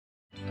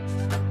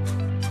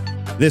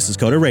This is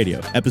Coda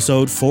Radio,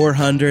 episode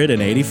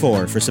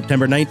 484 for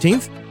September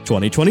 19th,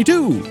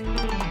 2022.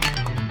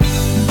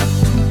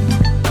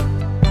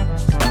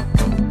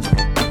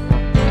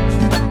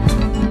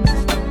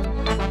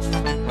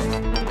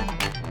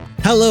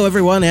 Hello,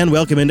 everyone, and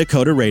welcome into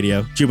Coda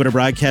Radio, Jupiter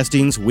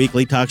Broadcasting's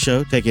weekly talk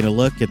show taking a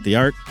look at the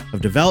art of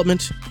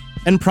development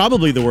and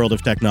probably the world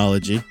of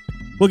technology.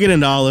 We'll get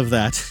into all of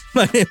that.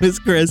 My name is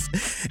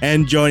Chris,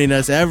 and joining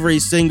us every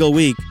single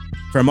week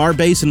from our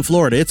base in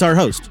Florida, it's our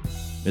host,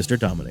 Mr.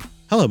 Dominic.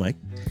 Hello, Mike.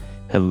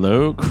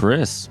 Hello,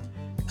 Chris.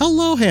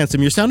 Hello,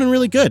 handsome. You're sounding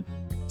really good.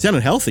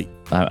 Sounding healthy.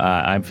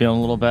 I'm feeling a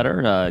little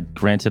better.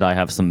 Granted, I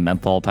have some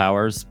menthol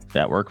powers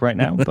at work right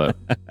now, but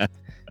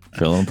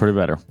feeling pretty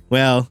better.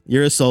 Well,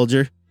 you're a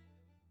soldier,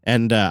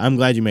 and I'm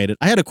glad you made it.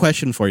 I had a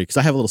question for you because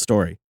I have a little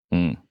story.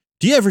 Do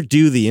you ever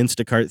do the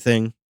Instacart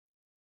thing?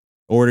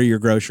 Order your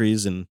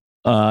groceries and...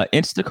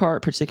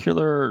 Instacart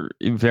particular,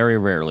 very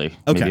rarely.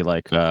 Okay. Maybe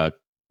like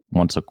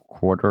once a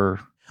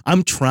quarter.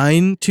 I'm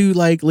trying to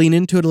lean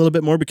into it a little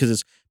bit more because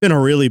it's been a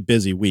really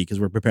busy week as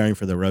we're preparing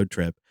for the road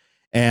trip.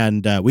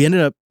 And we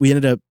ended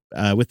up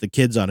with the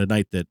kids on a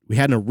night that we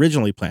hadn't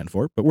originally planned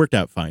for, but worked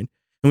out fine.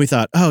 And we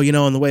thought,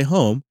 on the way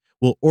home,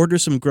 we'll order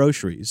some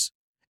groceries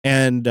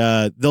and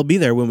they'll be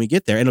there when we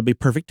get there. And it'll be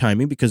perfect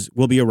timing because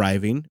we'll be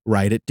arriving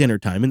right at dinner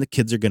time and the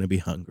kids are going to be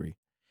hungry.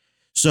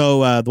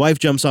 So the wife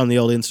jumps on the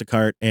old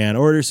Instacart and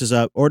orders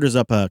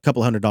up a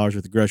couple $100 worth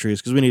of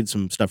groceries because we need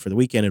some stuff for the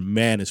weekend. And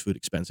man, is food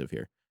expensive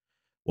here.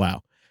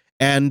 Wow.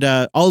 And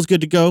all is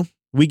good to go.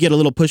 We get a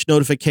little push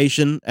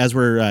notification as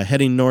we're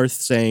heading north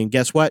saying,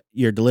 guess what?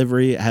 Your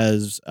delivery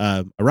has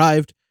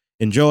arrived.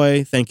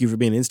 Enjoy. Thank you for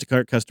being an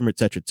Instacart customer, et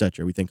cetera, et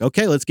cetera. We think,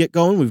 okay, let's get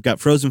going. We've got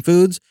frozen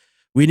foods.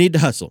 We need to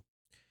hustle.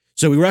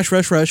 So we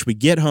rush. We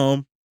get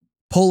home,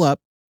 pull up,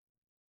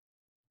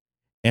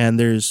 and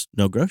there's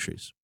no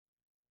groceries.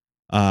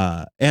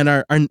 I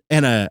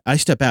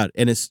step out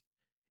and it's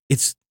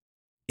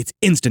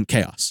instant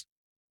chaos.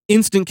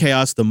 Instant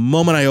chaos the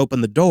moment I open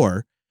the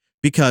door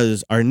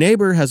because our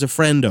neighbor has a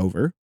friend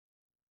over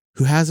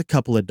who has a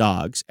couple of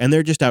dogs and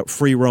they're just out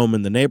free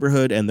roaming the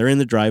neighborhood and they're in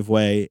the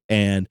driveway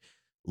and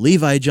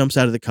Levi jumps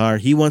out of the car.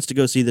 He wants to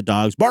go see the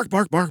dogs. Bark,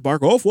 bark, bark,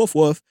 bark, woof, woof,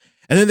 woof.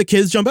 And then the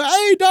kids jump out.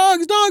 Hey,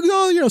 dogs,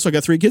 oh, so I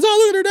got 3 kids.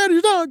 Oh, look at her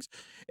daddy's dogs.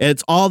 And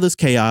it's all this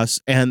chaos.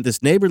 And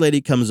this neighbor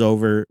lady comes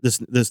over.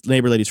 This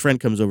neighbor lady's friend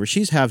comes over.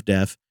 She's half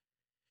deaf.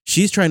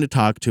 She's trying to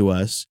talk to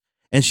us.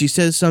 And she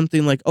says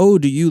something like, oh,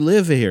 do you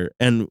live here?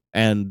 And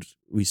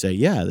we say,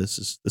 yeah, this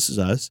is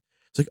us.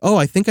 It's like, oh,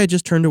 I think I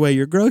just turned away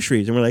your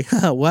groceries. And we're like,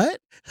 what?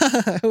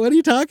 What are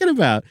you talking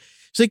about?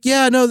 She's like,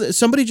 yeah, no,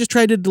 somebody just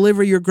tried to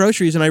deliver your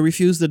groceries and I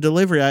refused the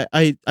delivery.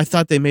 I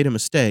thought they made a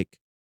mistake.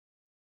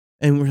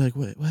 And we're like,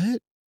 what?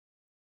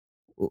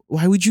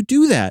 Why would you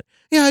do that?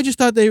 Yeah, I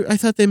thought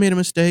they made a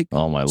mistake.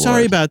 Oh, my Lord.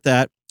 Sorry about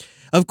that.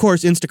 Of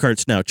course,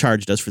 Instacart's now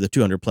charged us for the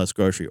 200 plus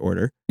grocery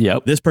order.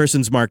 Yep. This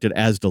person's marked it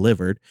as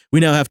delivered.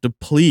 We now have to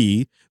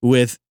plea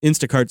with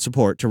Instacart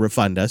support to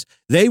refund us.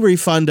 They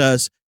refund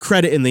us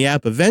credit in the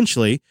app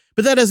eventually,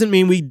 but that doesn't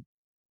mean we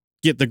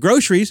get the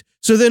groceries.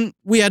 So then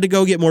we had to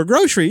go get more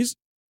groceries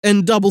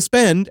and double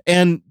spend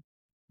and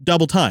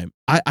double time.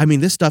 I mean,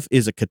 this stuff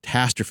is a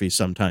catastrophe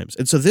sometimes.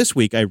 And so this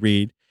week I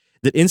read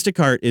that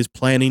Instacart is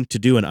planning to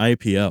do an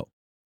IPO.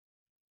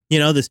 You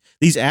know, these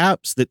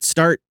apps that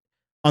start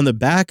on the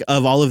back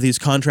of all of these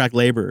contract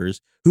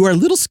laborers who are a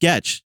little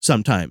sketch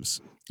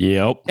sometimes.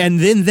 Yep. And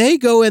then they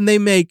go and they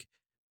make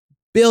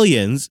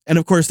billions. And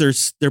of course,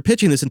 they're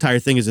pitching this entire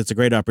thing as it's a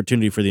great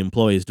opportunity for the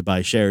employees to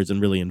buy shares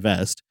and really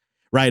invest.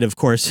 Right, of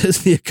course,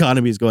 as the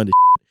economy is going to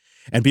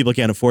and people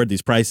can't afford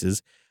these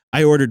prices.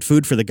 I ordered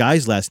food for the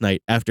guys last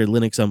night after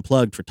Linux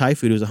Unplugged for Thai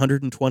food. It was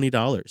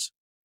 $120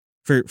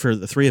 for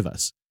the 3 of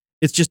us.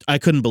 It's just, I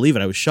couldn't believe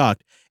it. I was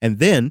shocked. And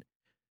then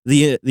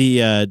the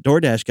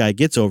DoorDash guy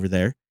gets over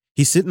there.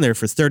 He's sitting there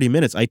for 30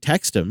 minutes. I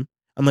text him.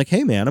 I'm like,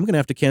 hey, man, I'm going to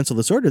have to cancel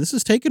this order. This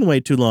is taking way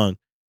too long.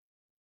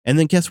 And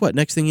then guess what?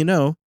 Next thing you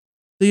know,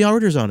 the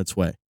order's on its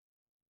way.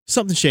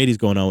 Something shady's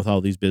going on with all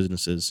these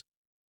businesses.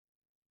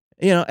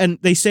 You know, and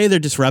they say they're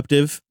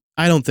disruptive.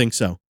 I don't think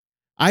so.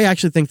 I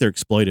actually think they're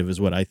exploitive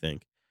is what I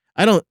think.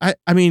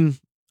 I mean,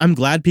 I'm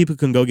glad people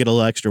can go get a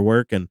little extra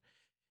work. And,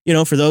 you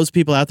know, for those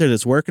people out there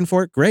that's working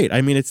for it, great.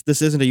 I mean,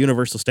 this isn't a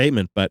universal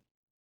statement, but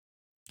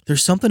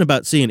there's something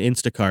about seeing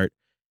Instacart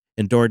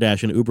and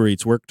DoorDash and Uber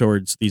Eats work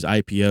towards these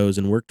IPOs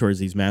and work towards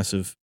these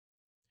massive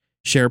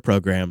share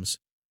programs.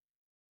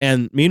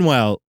 And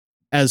meanwhile,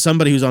 as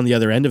somebody who's on the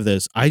other end of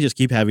this, I just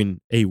keep having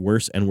a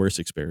worse and worse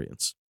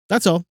experience.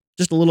 That's all.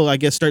 Just a little, I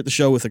guess, start the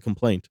show with a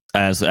complaint.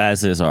 As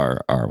is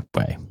our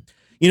way.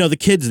 You know, the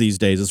kids these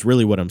days is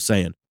really what I'm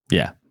saying.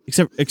 Yeah.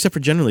 Except for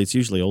generally, it's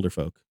usually older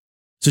folk.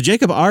 So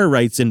Jacob R.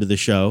 writes into the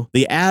show,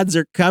 the ads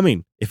are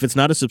coming. If it's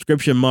not a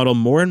subscription model,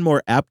 more and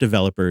more app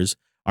developers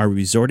are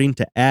resorting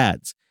to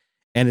ads.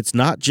 And it's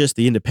not just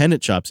the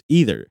independent shops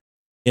either.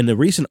 In the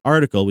recent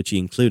article, which he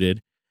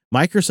included,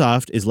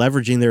 Microsoft is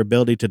leveraging their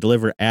ability to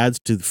deliver ads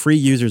to the free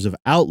users of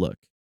Outlook.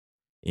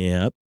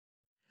 Yep.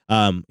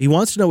 He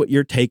wants to know what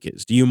your take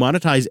is. Do you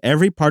monetize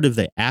every part of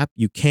the app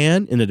you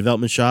can in the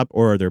development shop,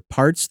 or are there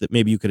parts that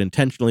maybe you could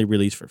intentionally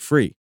release for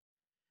free?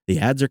 The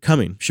ads are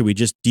coming. Should we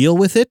just deal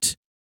with it?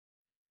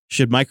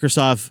 Should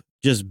Microsoft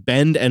just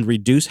bend and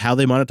reduce how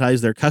they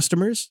monetize their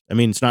customers? I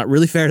mean, it's not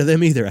really fair to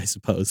them either, I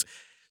suppose.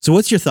 So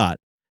what's your thought?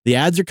 The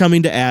ads are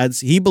coming to ads.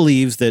 He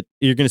believes that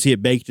you're going to see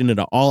it baked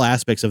into all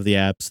aspects of the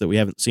apps that we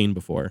haven't seen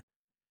before.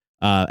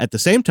 At the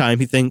same time,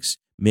 he thinks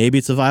maybe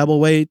it's a viable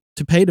way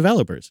to pay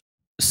developers.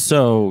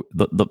 So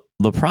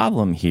the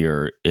problem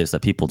here is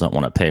that people don't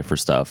want to pay for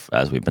stuff,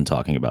 as we've been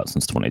talking about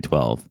since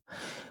 2012.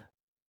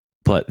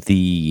 But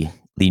the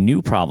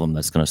new problem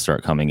that's going to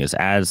start coming is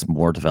as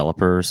more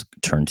developers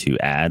turn to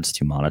ads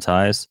to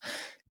monetize,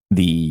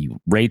 the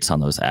rates on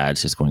those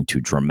ads is going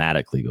to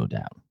dramatically go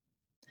down.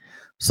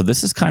 So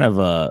this is kind of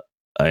a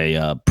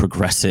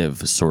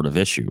progressive sort of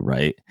issue,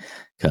 right?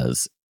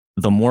 Because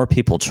the more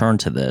people turn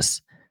to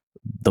this,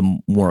 the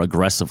more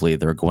aggressively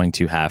they're going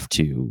to have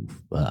to,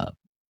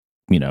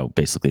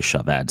 basically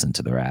shove ads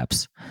into their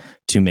apps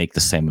to make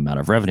the same amount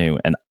of revenue.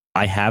 And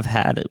I have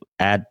had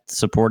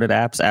ad-supported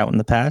apps out in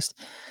the past.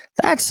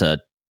 That's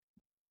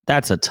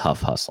a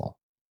tough hustle.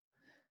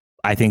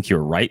 I think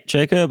you're right,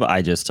 Jacob.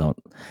 I just don't.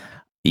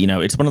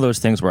 It's one of those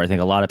things where I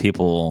think a lot of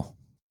people,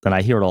 and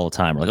I hear it all the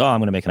time, are like, oh, I'm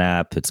going to make an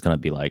app. It's going to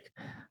be like,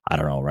 I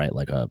don't know, right?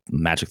 Like a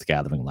Magic the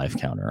Gathering life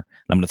counter.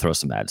 And I'm going to throw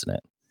some ads in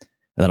it,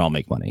 and then I'll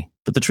make money.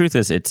 But the truth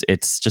is,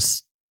 it's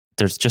just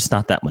there's just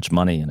not that much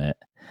money in it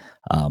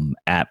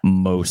at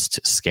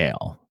most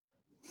scale,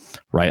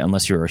 right?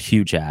 Unless you're a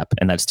huge app,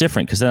 and that's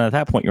different because then at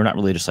that point you're not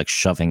really just like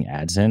shoving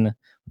ads in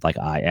with like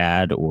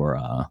iAd or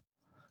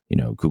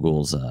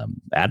Google's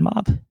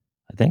AdMob.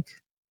 I think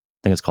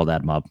it's called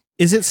AdMob.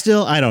 Is it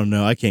still? I don't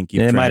know. I can't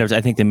keep track. They might have.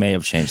 I think they may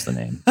have changed the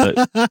name,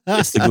 but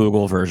it's the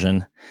Google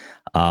version.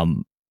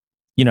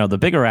 The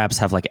bigger apps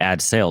have like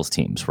ad sales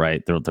teams,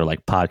 right? They're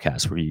like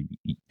podcasts where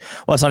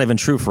well, it's not even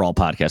true for all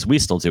podcasts. We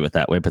still do it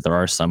that way, but there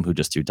are some who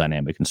just do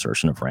dynamic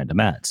insertion of random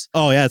ads.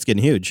 Oh yeah, it's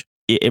getting huge.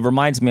 It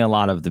reminds me a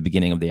lot of the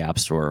beginning of the App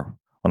Store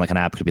when like an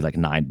app could be like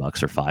 $9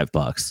 or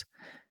 $5.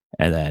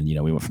 And then,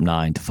 we went from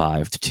 9 to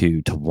 5 to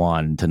 2 to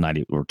 1 to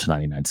 90 or to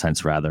 99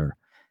 cents rather.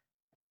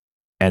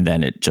 And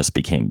then it just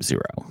became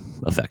zero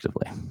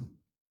effectively.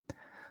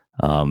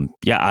 I don't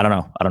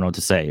know. I don't know what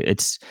to say.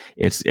 It's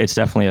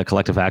definitely a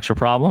collective action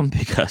problem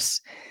because,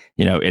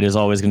 it is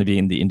always going to be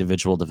in the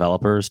individual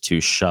developers to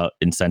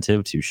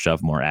incentive to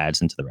shove more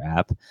ads into their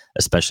app,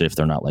 especially if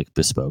they're not like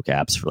bespoke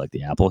apps for like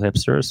the Apple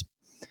hipsters.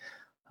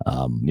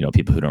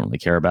 People who don't really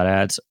care about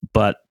ads,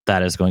 but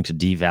that is going to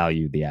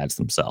devalue the ads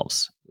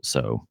themselves.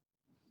 So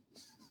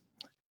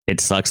it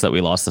sucks that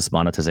we lost this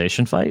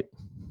monetization fight,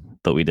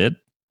 but we did.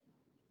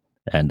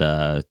 And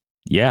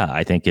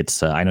I think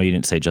it's, I know you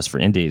didn't say just for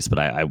indies, but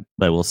I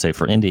will say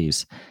for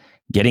indies,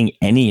 getting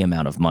any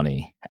amount of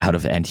money out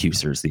of end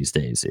users these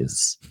days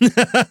is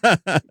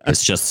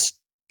it's just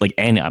like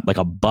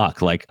a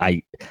buck. Like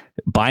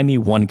buy me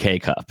 1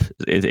 K-cup.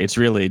 It's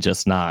really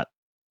just not.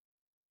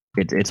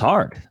 It's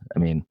hard. I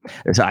mean,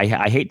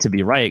 I hate to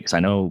be right because I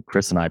know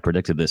Chris and I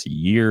predicted this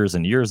years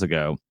and years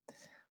ago,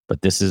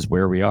 but this is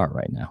where we are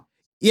right now.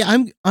 Yeah,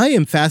 I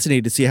am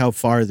fascinated to see how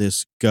far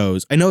this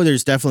goes. I know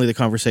there's definitely the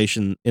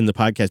conversation in the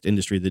podcast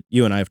industry that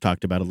you and I have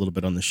talked about a little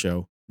bit on the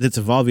show that's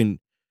evolving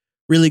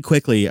really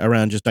quickly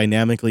around just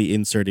dynamically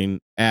inserting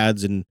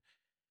ads and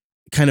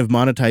kind of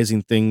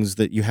monetizing things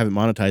that you haven't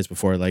monetized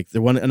before. Like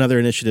another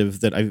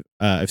initiative that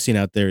I've seen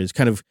out there is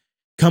kind of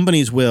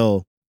companies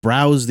will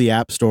browse the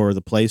App Store or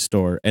the Play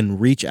Store and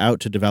reach out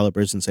to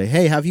developers and say,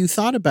 hey, have you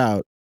thought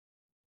about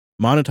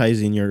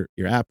monetizing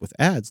your app with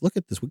ads? Look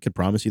at this. We could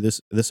promise you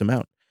this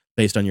amount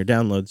based on your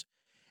downloads.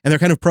 And they're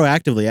kind of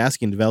proactively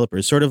asking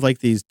developers, sort of like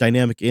these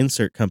dynamic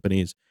insert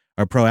companies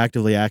are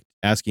proactively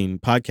asking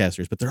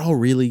podcasters, but they're all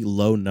really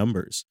low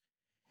numbers.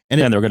 And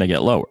they're going to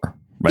get lower,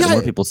 right? The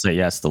more people say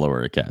yes, the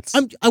lower it gets.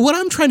 What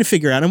I'm trying to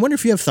figure out, I wonder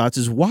if you have thoughts,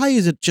 is why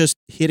is it just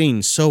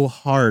hitting so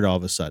hard all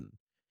of a sudden?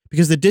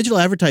 Because the digital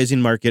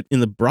advertising market in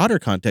the broader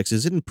context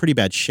is in pretty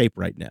bad shape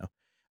right now.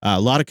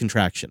 A lot of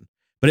contraction.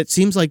 But it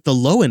seems like the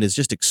low end is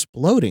just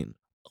exploding.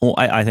 Well,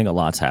 I think a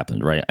lot's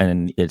happened, right?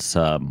 And it's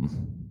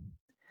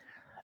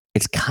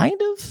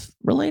kind of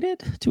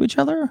related to each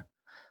other.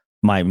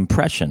 My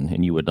impression,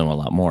 and you would know a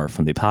lot more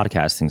from the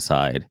podcasting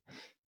side,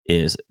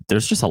 is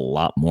there's just a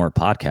lot more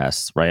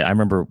podcasts, right? I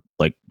remember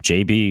like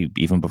JB,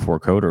 even before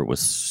Coder, was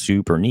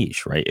super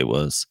niche, right? It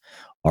was,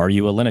 are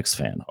you a Linux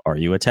fan? Are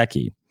you a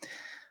techie?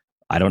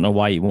 I don't know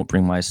why you won't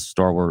bring my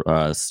Star Wars,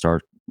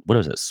 what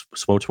is it?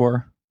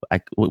 SWTOR?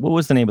 What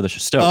was the name of the show?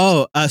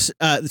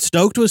 Stoked.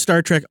 Stoked was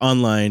Star Trek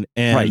Online.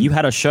 And right, you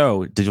had a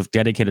show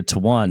dedicated to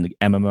one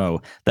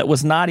MMO that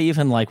was not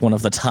even like one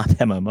of the top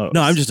MMOs.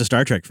 No, I'm just a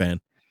Star Trek fan.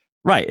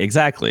 Right,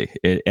 exactly.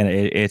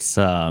 It's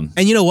and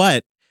you know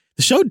what?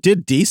 The show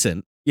did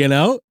decent.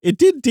 It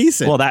did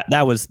decent. Well,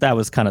 that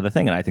was kind of the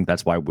thing, and I think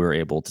that's why we're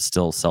able to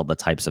still sell the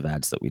types of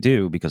ads that we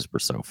do because we're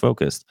so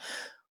focused.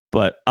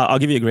 But I'll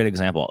give you a great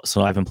example.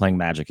 So I've been playing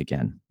Magic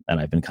again,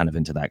 and I've been kind of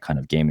into that kind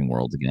of gaming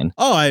world again.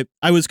 Oh,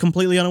 I was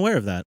completely unaware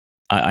of that.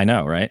 I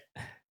know, right?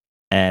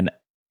 And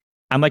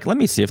I'm like, let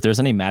me see if there's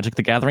any Magic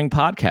the Gathering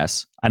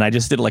podcasts. And I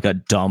just did like a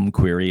dumb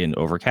query in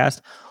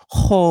Overcast.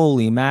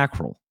 Holy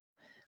mackerel.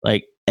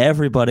 Like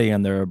everybody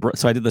and their.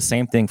 So I did the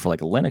same thing for like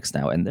Linux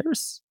now. And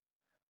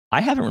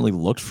I haven't really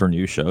looked for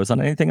new shows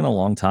on anything in a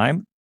long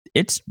time.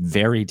 It's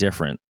very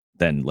different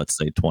than, let's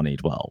say,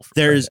 2012.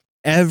 There's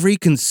every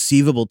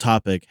conceivable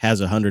topic has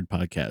 100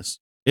 podcasts.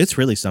 It's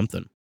really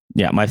something.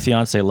 Yeah, my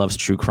fiance loves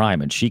true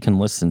crime, and she can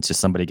listen to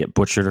somebody get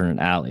butchered in an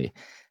alley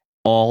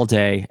all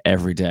day,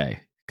 every day,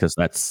 because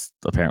that's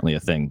apparently a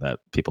thing that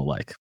people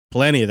like.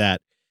 Plenty of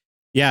that.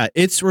 Yeah,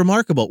 it's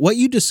remarkable. What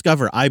you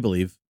discover, I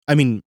believe, I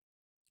mean,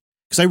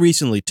 because I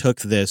recently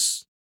took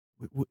this,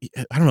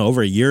 I don't know,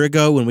 over a year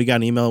ago when we got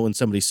an email when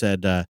somebody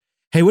said,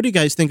 hey, what do you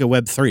guys think of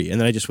Web3?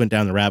 And then I just went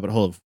down the rabbit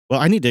hole of, well,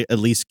 I need to at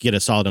least get a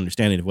solid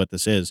understanding of what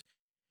this is.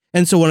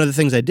 And so one of the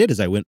things I did is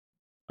I went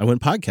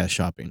podcast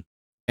shopping.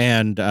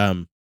 And,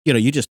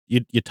 you just,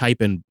 you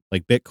type in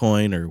like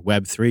Bitcoin or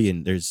Web3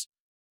 and there's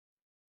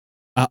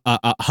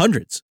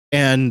hundreds.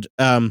 And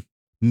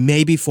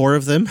maybe 4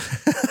 of them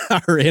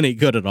are any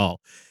good at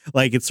all.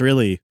 Like it's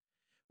really,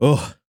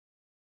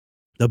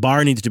 the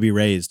bar needs to be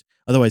raised.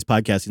 Otherwise,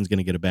 podcasting is going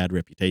to get a bad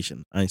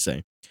reputation, I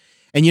say.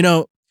 And,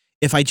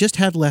 if I just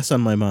had less on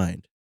my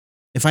mind,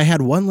 if I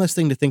had one less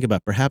thing to think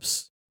about,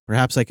 perhaps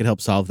I could help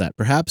solve that.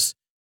 Perhaps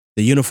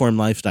the uniform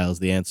lifestyle is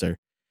the answer.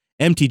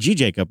 MTG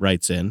Jacob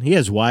writes in, he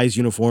has wise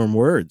uniform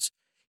words.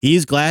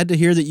 He's glad to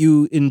hear that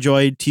you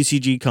enjoyed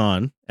TCG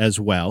Con as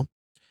well.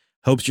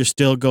 Hopes you're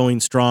still going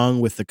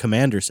strong with the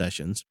Commander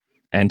sessions.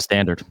 And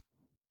Standard.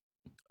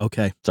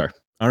 Okay. Sorry.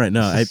 All right.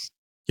 No,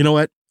 you know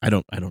what? I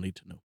don't need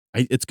to know.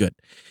 It's good.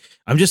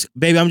 I'm just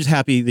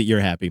happy that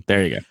you're happy.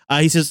 There you go.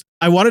 He says,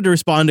 I wanted to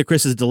respond to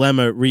Chris's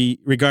dilemma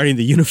regarding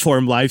the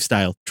uniform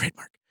lifestyle.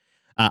 Trademark.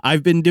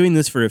 I've been doing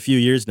this for a few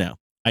years now.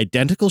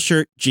 Identical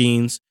shirt,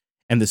 jeans,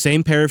 and the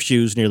same pair of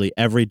shoes nearly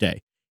every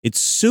day.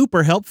 It's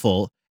super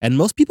helpful, and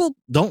most people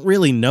don't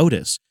really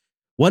notice.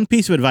 One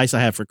piece of advice I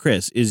have for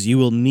Chris is you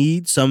will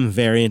need some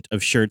variant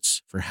of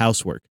shirts for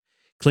housework,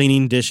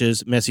 cleaning,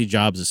 dishes, messy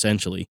jobs,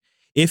 essentially,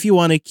 if you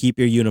want to keep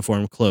your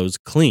uniform clothes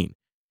clean.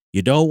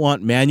 You don't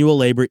want manual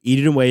labor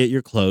eating away at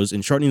your clothes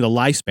and shortening the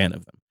lifespan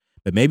of them.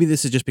 But maybe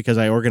this is just because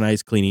I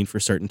organize cleaning for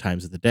certain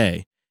times of the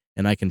day,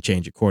 and I can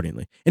change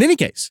accordingly. In any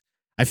case,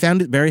 I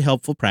found it very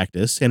helpful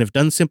practice, and if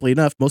done simply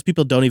enough, most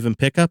people don't even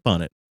pick up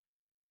on it.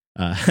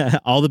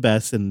 All the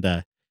best and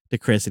to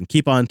Chris, and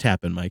keep on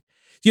tapping, Mike.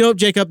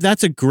 Jacob,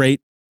 that's a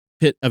great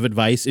bit of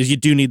advice, is you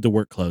do need the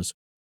work clothes.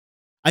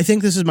 I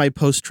think this is my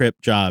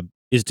post-trip job,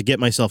 is to get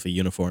myself a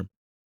uniform.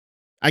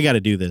 I got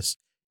to do this.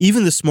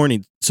 Even this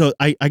morning, so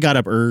I got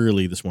up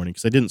early this morning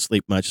because I didn't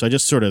sleep much, so I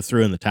just sort of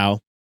threw in the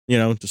towel,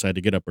 decided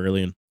to get up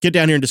early and get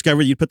down here and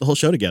discover you'd put the whole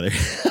show together.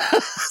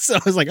 So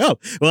I was like, oh,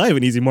 well, I have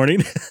an easy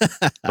morning.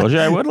 Told you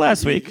I would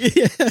last week.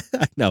 Yeah,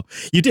 no,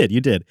 you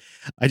did.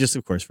 I just,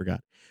 of course,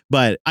 forgot.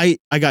 But I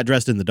got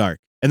dressed in the dark,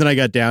 and then I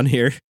got down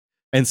here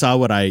and saw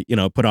what I,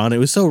 put on. It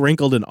was so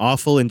wrinkled and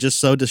awful and just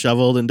so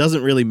disheveled and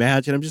doesn't really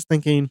match. And I'm just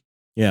thinking,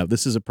 yeah,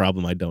 this is a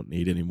problem I don't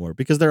need anymore,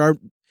 because there are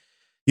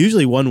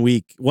usually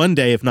one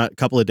day, if not a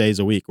couple of days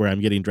a week, where I'm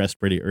getting dressed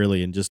pretty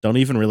early and just don't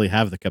even really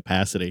have the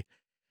capacity.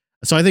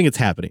 So I think it's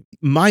happening.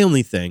 My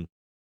only thing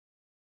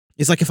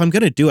is, like, if I'm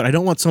going to do it, I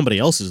don't want somebody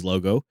else's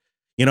logo.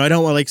 I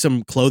don't want like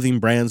some clothing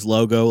brand's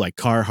logo, like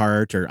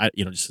Carhartt or,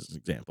 just as an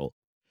example.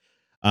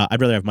 I'd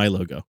rather have my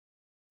logo.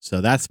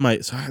 So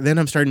so then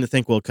I'm starting to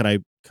think, well, could I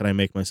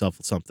make myself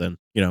something,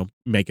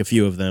 make a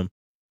few of them.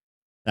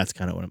 That's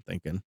kind of what I'm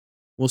thinking.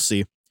 We'll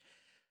see.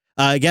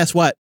 Guess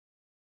what?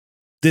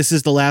 This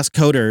is the last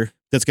coder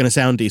that's going to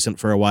sound decent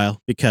for a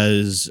while,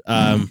 because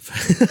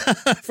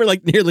for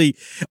like nearly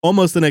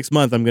almost the next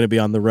month, I'm going to be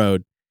on the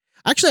road.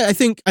 Actually, I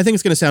think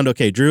it's going to sound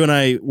okay. Drew and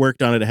I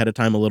worked on it ahead of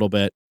time a little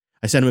bit.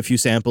 I sent him a few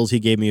samples. He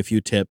gave me a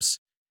few tips.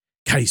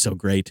 God, he's so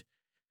great.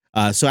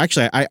 So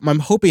actually, I'm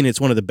hoping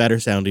it's one of the better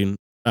sounding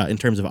in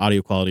terms of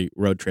audio quality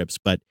road trips.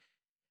 But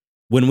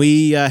when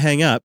we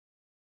hang up,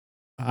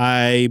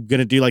 I'm going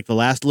to do like the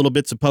last little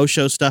bits of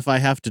post-show stuff I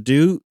have to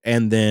do,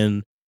 and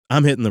then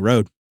I'm hitting the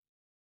road.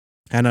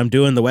 And I'm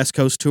doing the West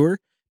Coast tour,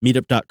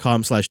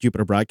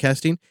 meetup.com/Jupiter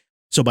Broadcasting.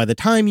 So by the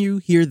time you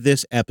hear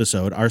this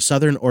episode, our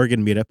Southern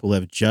Oregon meetup will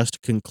have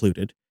just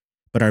concluded,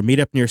 but our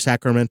meetup near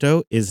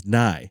Sacramento is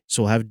nigh.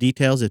 So we'll have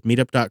details at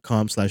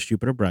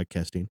meetup.com/Jupiter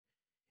Broadcasting.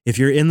 If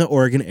you're in the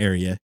Oregon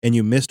area and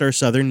you missed our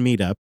Southern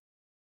meetup,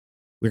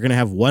 we're going to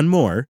have one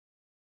more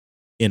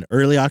in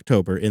early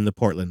October in the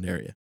Portland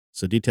area.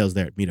 So details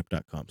there at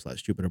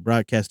meetup.com/Jupiter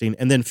Broadcasting.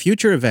 And then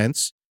future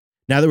events,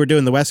 now that we're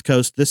doing the West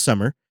Coast this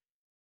summer,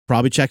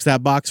 probably checks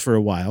that box for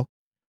a while.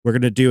 We're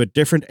going to do a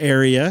different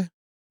area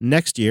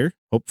next year,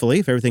 hopefully,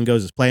 if everything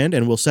goes as planned,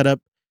 and we'll set up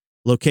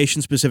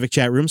location-specific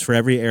chat rooms for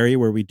every area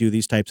where we do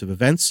these types of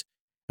events,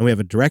 and we have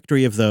a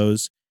directory of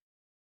those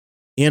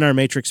in our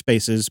Matrix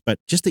spaces, but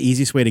just the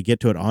easiest way to get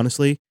to it,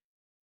 honestly,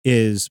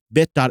 is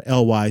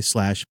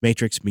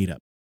bit.ly/Matrix Meetup.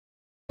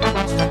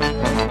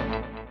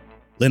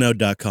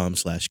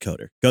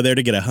 Linode.com/coder. Go there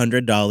to get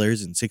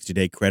 $100 in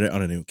 60-day credit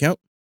on a new account.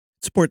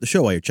 Support the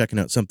show while you're checking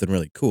out something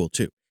really cool,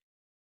 too.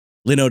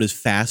 Linode is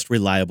fast,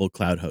 reliable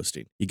cloud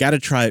hosting. You got to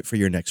try it for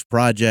your next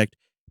project.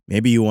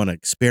 Maybe you want to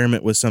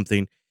experiment with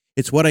something.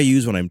 It's what I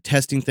use when I'm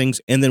testing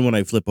things and then when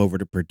I flip over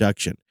to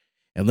production.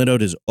 And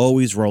Linode is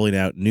always rolling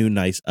out new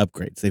nice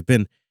upgrades. They've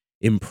been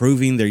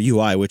improving their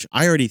UI, which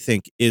I already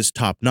think is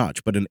top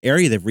notch, but an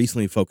area they've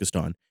recently focused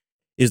on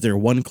is their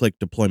one-click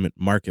deployment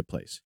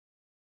marketplace.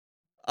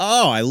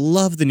 Oh, I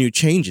love the new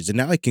changes, and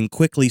now I can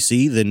quickly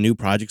see the new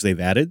projects they've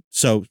added.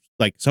 So,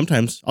 like,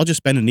 sometimes I'll just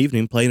spend an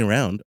evening playing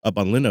around up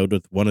on Linode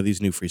with one of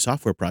these new free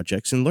software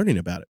projects and learning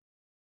about it.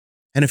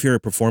 And if you're a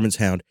performance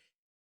hound,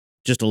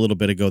 just a little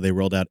bit ago, they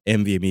rolled out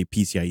NVMe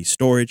PCIe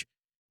storage,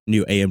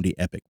 new AMD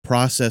EPYC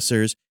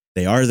processors.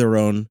 They are their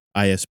own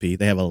ISP.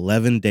 They have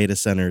 11 data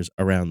centers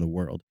around the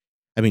world.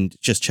 I mean,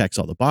 it just checks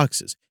all the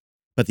boxes.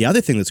 But the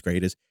other thing that's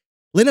great is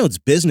Linode's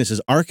business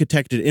is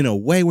architected in a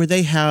way where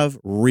they have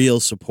real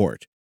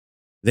support.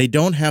 They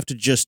don't have to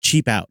just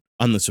cheap out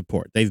on the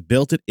support. They've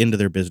built it into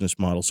their business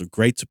model. So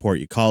great support.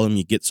 You call them,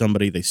 you get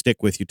somebody, they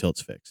stick with you till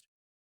it's fixed.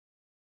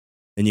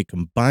 And you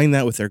combine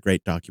that with their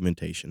great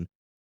documentation,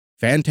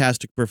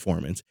 fantastic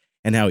performance,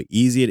 and how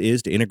easy it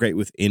is to integrate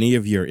with any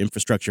of your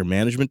infrastructure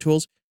management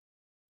tools.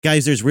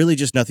 Guys, there's really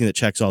just nothing that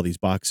checks all these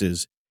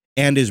boxes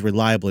and is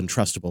reliable and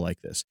trustable like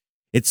this.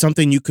 It's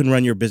something you can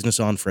run your business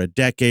on for a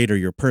decade or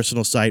your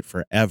personal site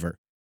forever.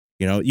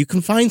 You know, you can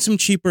find some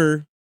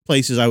cheaper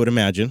places, I would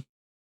imagine,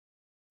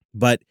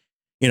 but,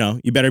 you know,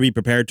 you better be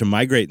prepared to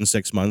migrate in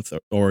 6 months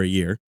or a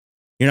year.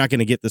 You're not going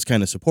to get this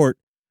kind of support,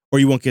 or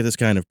you won't get this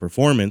kind of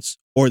performance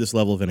or this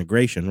level of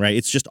integration, right?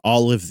 It's just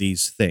all of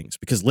these things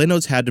because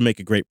Linode's had to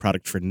make a great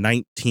product for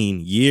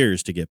 19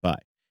 years to get by.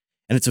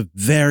 And it's a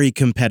very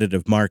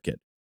competitive market.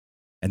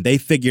 And they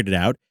figured it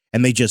out,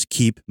 and they just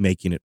keep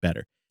making it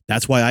better.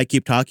 That's why I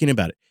keep talking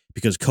about it,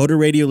 because Coder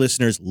Radio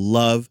listeners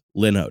love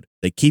Linode.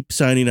 They keep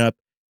signing up.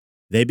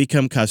 They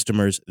become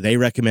customers. They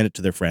recommend it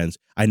to their friends.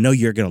 I know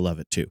you're going to love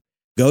it too.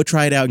 Go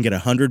try it out and get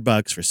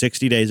 $100 for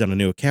 60 days on a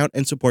new account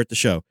and support the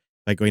show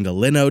by going to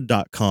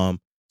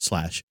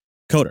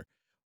linode.com/coder.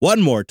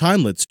 One more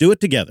time, let's do it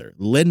together.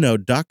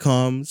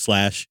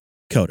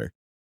 linode.com/coder.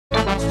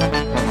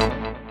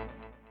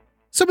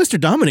 So, Mr.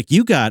 Dominic,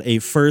 you got a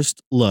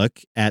first look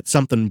at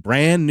something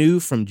brand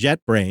new from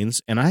JetBrains,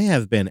 and I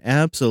have been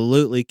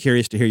absolutely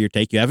curious to hear your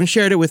take. You haven't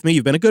shared it with me.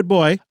 You've been a good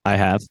boy. I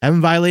have.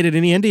 Haven't violated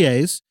any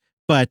NDAs,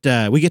 but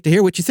we get to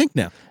hear what you think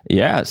now.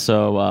 Yeah.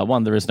 So,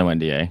 one, there is no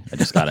NDA. I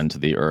just got into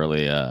the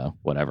early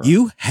whatever.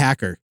 You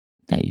hacker.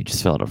 Hey, you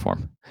just filled out a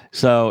form.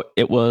 So,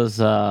 it was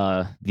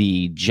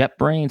the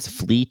JetBrains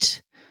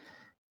Fleet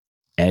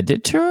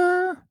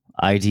Editor,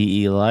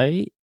 IDE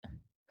Lite,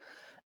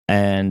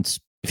 and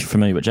if you're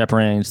familiar with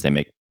JetBrains, they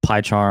make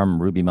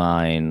PyCharm,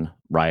 RubyMine,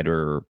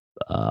 Rider,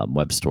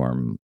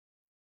 WebStorm.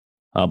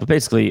 But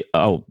basically,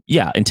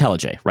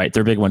 IntelliJ, right?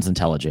 Their big one's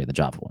IntelliJ, the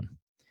Java one.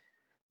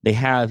 They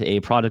have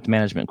a product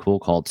management tool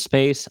called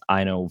Space.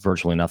 I know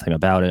virtually nothing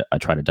about it. I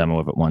tried a demo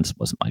of it once. It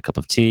wasn't my cup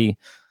of tea.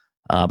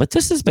 But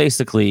this is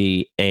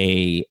basically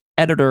a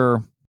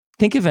editor.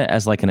 Think of it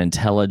as like an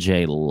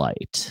IntelliJ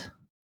Lite.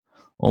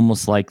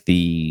 Almost like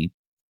the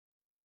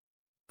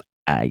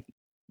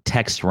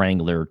Text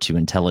Wrangler to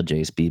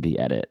IntelliJ's BB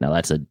Edit. Now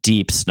that's a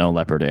deep Snow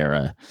Leopard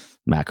era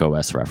Mac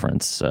OS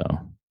reference. So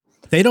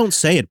they don't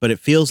say it, but it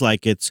feels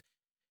like it's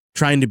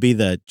trying to be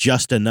the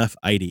just enough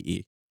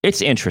IDE.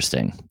 It's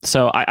interesting.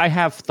 So I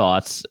have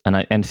thoughts,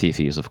 and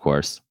Fifi's, of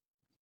course.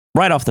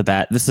 Right off the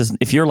bat, this is,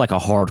 if you're like a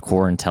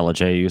hardcore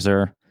IntelliJ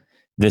user,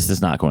 this is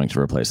not going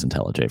to replace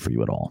IntelliJ for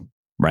you at all.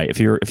 Right. If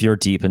you're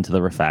deep into the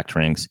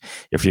refactorings,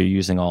 if you're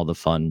using all the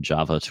fun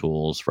Java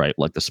tools, right,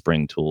 like the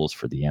Spring tools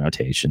for the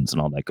annotations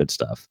and all that good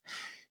stuff,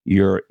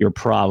 you're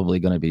probably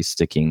going to be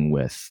sticking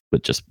with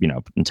just,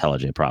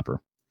 IntelliJ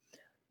proper.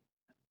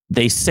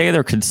 They say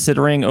they're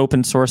considering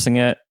open sourcing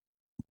it.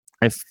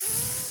 I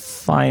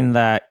find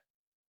that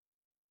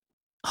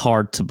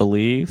hard to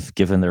believe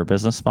given their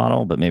business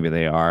model, but maybe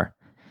they are.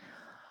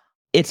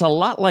 It's a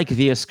lot like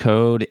VS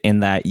Code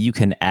in that you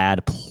can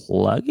add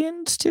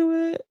plugins to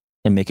it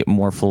and make it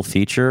more full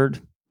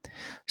featured.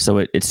 So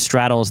it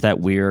straddles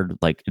that weird,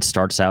 like it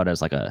starts out as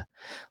like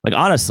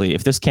honestly,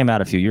 if this came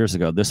out a few years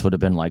ago, this would have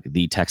been like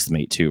the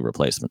TextMate 2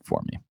 replacement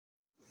for me.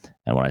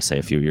 And when I say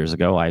a few years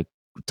ago,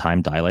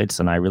 time dilates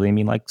and I really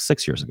mean like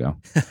 6 years ago.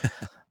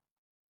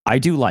 I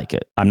do like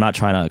it. I'm not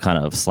trying to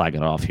kind of slag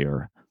it off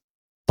here,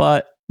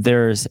 but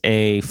there's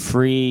a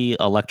free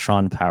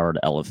Electron powered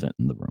elephant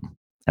in the room,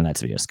 and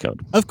that's VS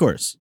Code. Of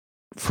course.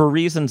 For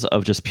reasons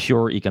of just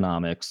pure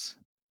economics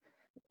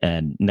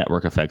and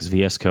network effects,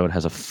 VS Code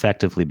has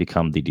effectively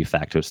become the de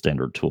facto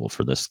standard tool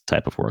for this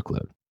type of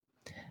workload.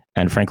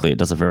 And frankly, it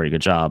does a very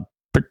good job,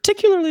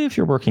 particularly if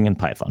you're working in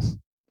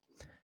Python.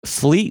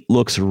 Fleet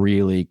looks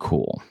really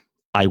cool.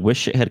 I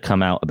wish it had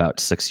come out about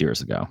 6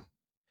 years ago.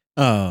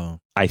 Oh.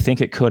 I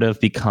think it could have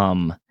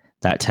become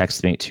that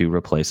TextMate 2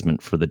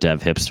 replacement for the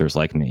dev hipsters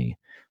like me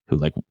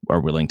who are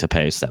willing to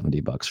pay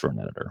 $70 for an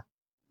editor.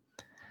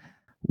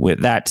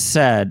 With that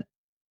said,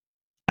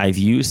 I've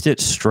used it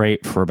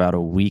straight for about a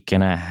week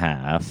and a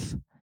half,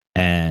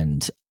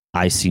 and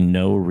I see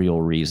no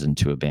real reason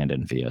to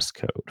abandon VS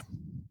Code.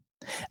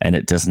 And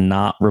it does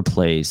not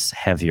replace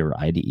heavier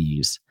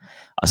IDEs.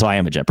 So I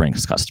am a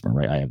JetBrains customer,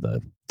 right? I have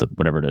the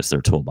whatever it is,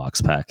 their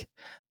toolbox pack.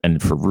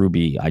 And for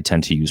Ruby, I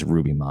tend to use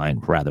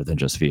RubyMine rather than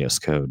just VS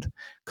Code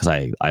because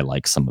I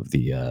like some of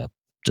the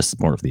just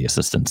more of the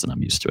assistance and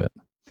I'm used to it.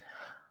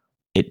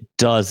 It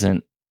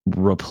doesn't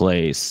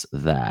replace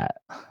that.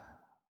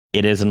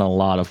 It is in a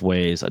lot of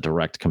ways a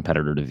direct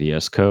competitor to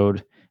VS Code.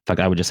 In fact,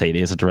 I would just say it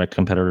is a direct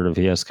competitor to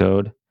VS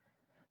Code.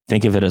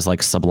 Think of it as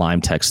like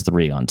Sublime Text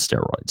 3 on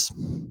steroids.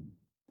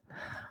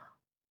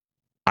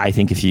 I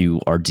think if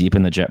you are deep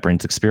in the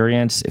JetBrains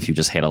experience, if you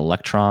just hate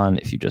Electron,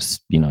 if you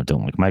just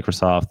don't like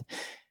Microsoft,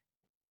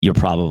 you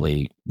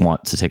probably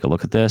want to take a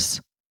look at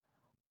this.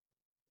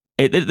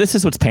 This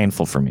is what's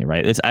painful for me,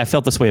 right? I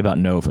felt this way about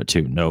Nova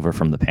too. Nova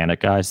from the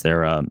Panic guys,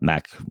 they're a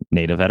Mac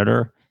native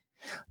editor.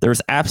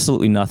 There's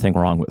absolutely nothing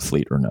wrong with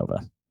Fleet or Nova.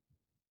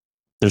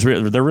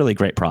 They're really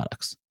great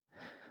products,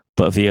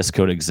 but VS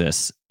Code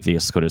exists.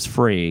 VS Code is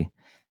free,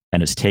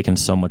 and it's taken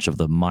so much of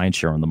the mind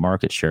share and the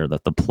market share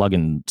that the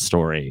plugin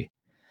story.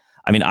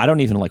 I mean, I don't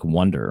even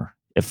wonder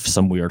if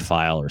some weird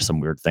file or some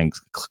weird thing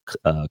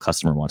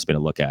customer wants me to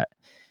look at.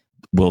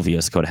 Will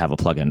VS Code have a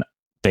plugin?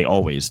 They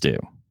always do,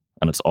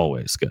 and it's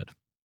always good.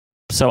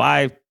 So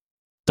I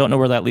don't know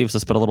where that leaves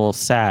us, but a little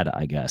sad,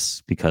 I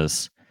guess,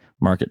 because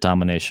market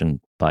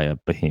domination by a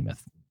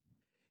behemoth.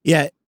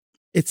 Yeah,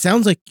 it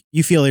sounds like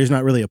you feel there's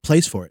not really a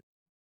place for it.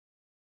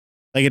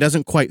 Like it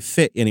doesn't quite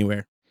fit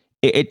anywhere.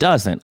 It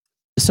doesn't.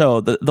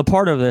 So the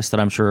part of this that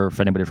I'm sure if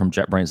anybody from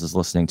JetBrains is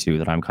listening to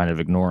that I'm kind of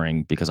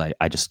ignoring because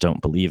I just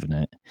don't believe in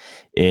it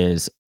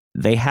is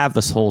they have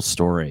this whole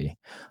story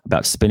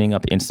about spinning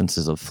up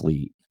instances of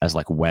Fleet as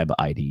like web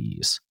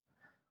IDEs.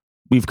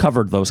 We've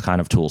covered those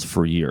kind of tools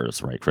for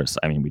years, right, Chris?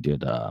 I mean, we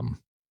did,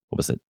 what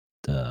was it?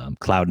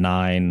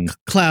 Cloud9.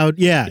 Cloud,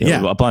 yeah.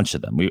 A bunch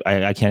of them.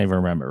 I can't even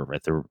remember,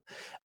 right?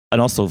 And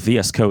also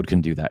VS Code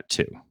can do that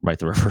too, right?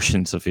 There are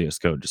versions of VS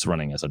Code just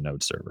running as a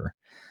node server.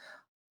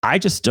 I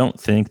just don't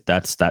think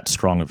that's that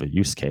strong of a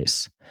use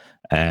case.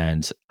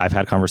 And I've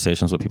had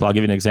conversations with people. I'll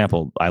give you an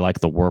example. I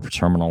like the Warp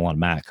terminal on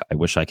Mac. I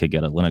wish I could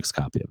get a Linux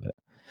copy of it.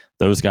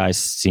 Those guys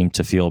seem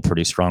to feel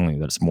pretty strongly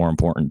that it's more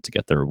important to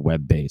get their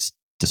web-based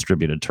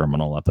distributed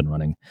terminal up and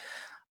running.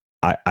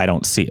 I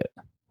don't see it,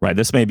 right?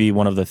 This may be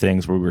one of the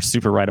things where we were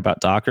super right about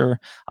Docker.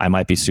 I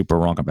might be super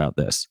wrong about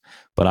this,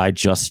 but I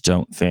just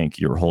don't think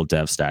your whole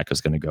dev stack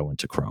is going to go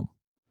into Chrome.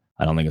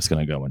 I don't think it's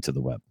going to go into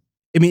the web.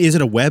 I mean, is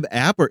it a web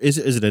app or is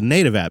it a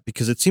native app?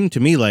 Because it seemed to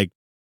me like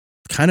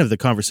kind of the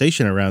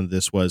conversation around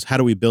this was, how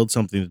do we build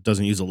something that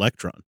doesn't use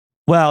Electron?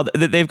 Well,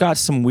 they've got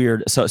some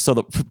weird. So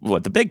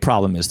the big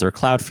problem is their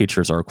cloud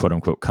features are quote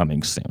unquote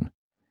coming soon.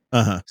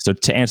 So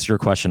to answer your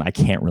question, I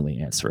can't really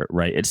answer it,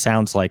 right? It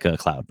sounds like a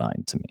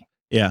Cloud9 to me.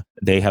 Yeah.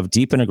 They have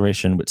deep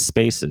integration with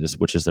Spaces,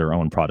 which is their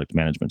own product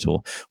management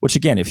tool, which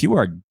again, if you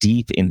are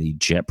deep in the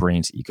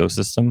JetBrains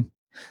ecosystem,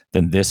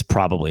 then this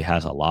probably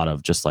has a lot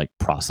of just like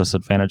process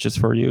advantages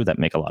for you that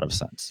make a lot of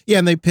sense. Yeah,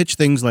 and they pitch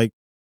things like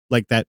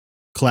that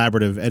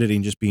collaborative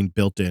editing just being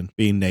built in,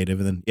 being native,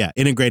 and then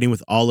integrating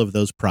with all of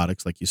those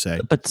products, like you say.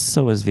 But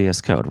so is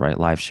VS Code, right?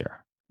 LiveShare.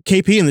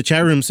 KP in the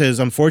chat room says,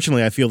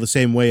 unfortunately, I feel the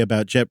same way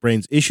about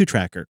JetBrains issue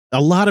tracker.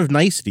 A lot of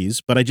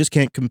niceties, but I just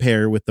can't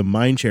compare with the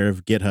mindshare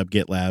of GitHub,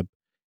 GitLab,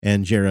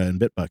 and Jira and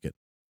Bitbucket.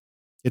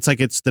 It's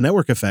like it's the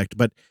network effect,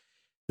 but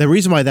the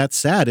reason why that's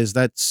sad is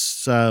that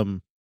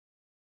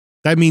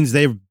means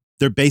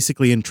they're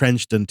basically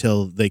entrenched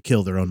until they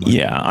kill their own money.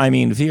 Yeah, I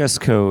mean, VS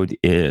Code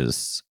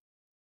is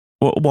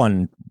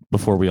one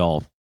before we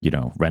all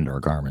rend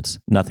our garments.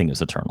 Nothing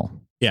is eternal.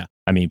 Yeah,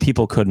 I mean,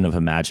 people couldn't have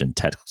imagined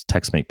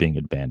TextMate being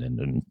abandoned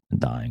and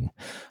dying.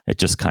 It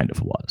just kind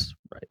of was,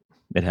 right?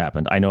 It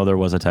happened. I know there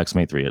was a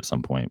TextMate 3 at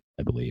some point,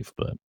 I believe,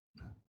 but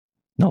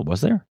no,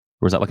 was there?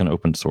 Or was that like an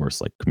open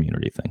source like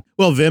community thing?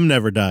 Well, Vim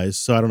never dies,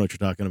 so I don't know what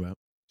you're talking about.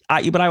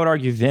 But I would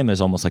argue Vim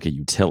is almost like a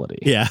utility.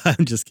 Yeah,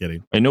 I'm just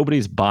kidding. And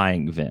nobody's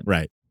buying Vim.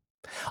 Right.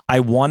 I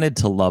wanted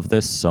to love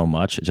this so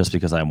much just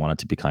because I wanted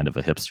to be kind of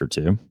a hipster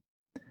too.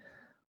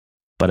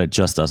 But it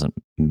just doesn't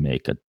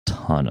make a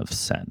ton of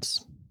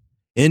sense.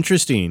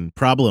 Interesting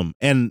problem.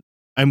 And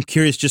I'm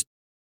curious, just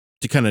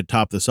to kind of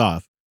top this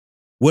off,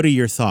 what are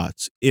your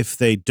thoughts? If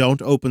they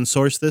don't open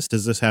source this,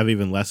 does this have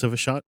even less of a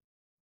shot?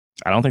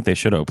 I don't think they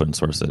should open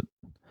source it.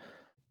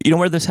 You know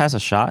where this has a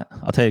shot?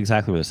 I'll tell you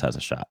exactly where this has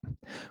a shot.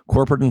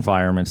 Corporate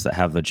environments that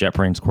have the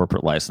JetBrains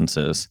corporate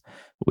licenses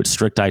with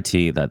strict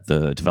IT that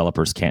the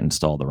developers can't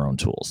install their own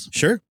tools.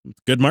 Sure.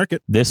 Good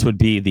market. This would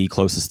be the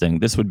closest thing.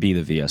 This would be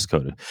the VS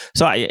Code.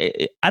 So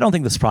I don't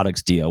think this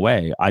product's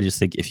DOA. I just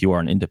think if you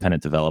are an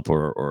independent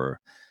developer or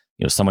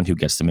someone who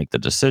gets to make the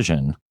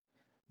decision,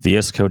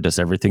 VS Code does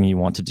everything you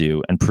want to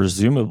do and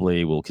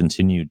presumably will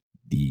continue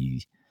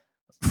the,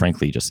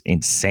 frankly, just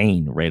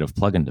insane rate of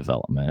plugin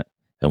development.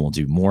 And we'll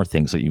do more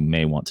things that you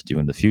may want to do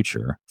in the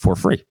future for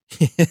free.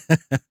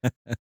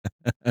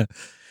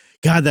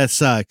 God, that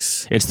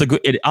sucks.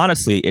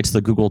 Honestly, it's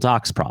the Google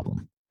Docs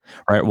problem,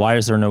 right? Why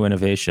is there no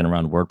innovation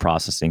around word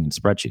processing and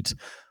spreadsheets?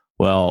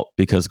 Well,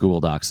 because Google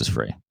Docs is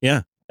free.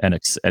 Yeah. And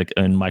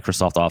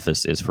Microsoft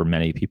Office is, for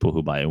many people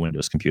who buy a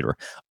Windows computer,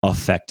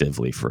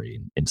 effectively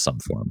free in some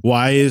form.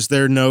 Why is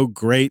there no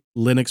great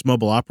Linux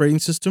mobile operating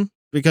system?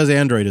 Because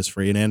Android is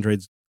free and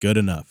Android's good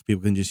enough.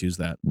 People can just use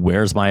that.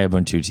 Where's my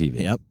Ubuntu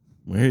TV? Yep.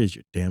 Where is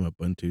your damn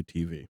Ubuntu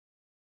TV?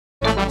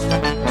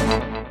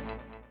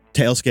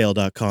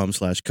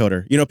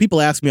 Tailscale.com/coder. You know,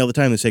 people ask me all the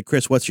time, they say,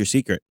 Chris, what's your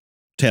secret?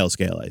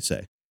 Tailscale, I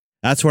say.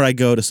 That's where I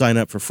go to sign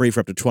up for free for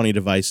up to 20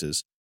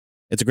 devices.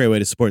 It's a great way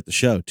to support the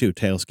show, too.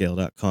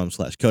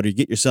 Tailscale.com/coder. You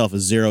get yourself a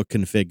zero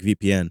config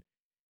VPN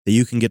that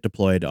you can get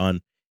deployed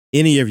on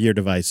any of your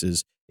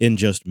devices in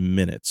just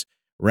minutes.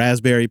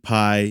 Raspberry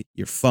Pi,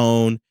 your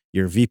phone,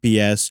 your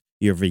VPS,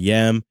 your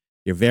VM,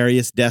 your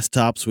various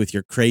desktops with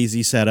your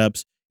crazy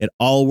setups. It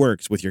all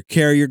works with your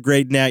carrier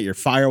grade NAT, your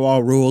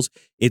firewall rules.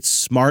 It's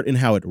smart in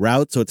how it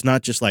routes, so it's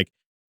not just like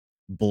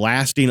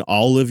blasting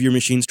all of your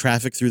machine's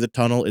traffic through the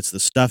tunnel. It's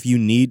the stuff you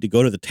need to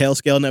go to the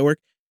Tailscale network.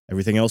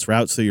 Everything else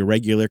routes through your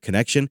regular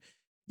connection.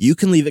 You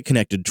can leave it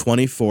connected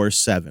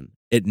 24/7.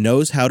 It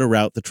knows how to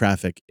route the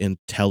traffic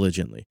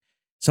intelligently.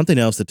 Something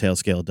else that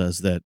Tailscale does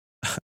that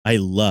I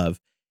love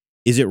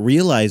is it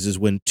realizes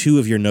when two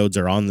of your nodes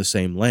are on the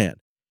same LAN.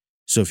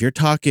 So if you're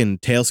talking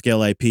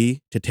Tailscale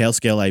IP to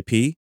Tailscale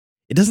IP,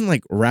 it doesn't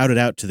like route it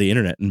out to the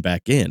internet and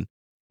back in.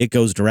 It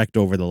goes direct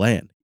over the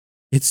LAN.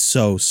 It's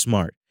so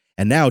smart.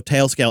 And now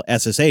Tailscale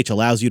SSH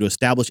allows you to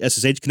establish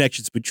SSH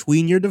connections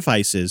between your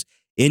devices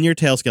in your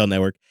Tailscale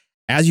network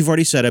as you've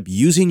already set up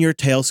using your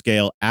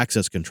Tailscale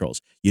access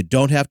controls. You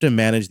don't have to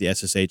manage the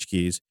SSH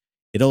keys.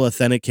 It'll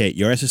authenticate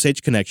your SSH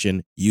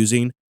connection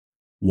using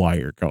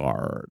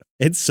WireGuard.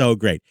 It's so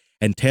great.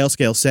 And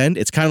Tailscale Send,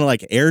 it's kind of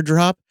like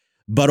AirDrop,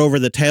 but over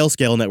the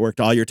Tailscale network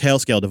to all your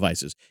Tailscale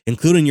devices,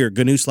 including your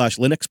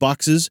GNU/Linux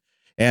boxes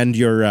and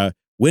your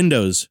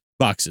Windows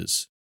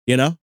boxes. I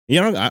don't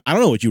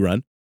know what you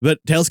run, but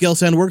Tailscale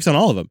Send works on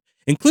all of them,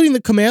 including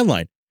the command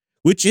line,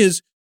 which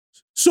is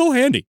so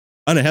handy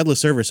on a headless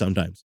server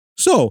sometimes.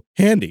 So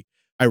handy.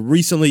 I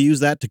recently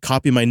used that to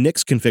copy my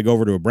Nix config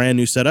over to a brand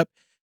new setup,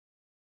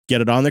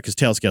 get it on there, because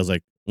Tailscale is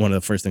like one of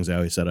the first things I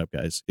always set up,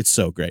 guys. It's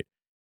so great.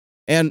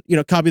 And,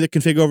 copy the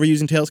config over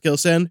using Tailscale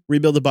Send,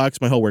 rebuild the box,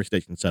 my whole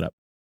workstation set up.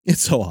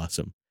 It's so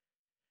awesome.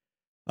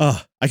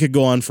 Oh, I could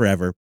go on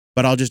forever,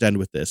 but I'll just end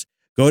with this.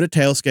 Go to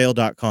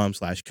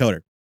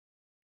tailscale.com/coder.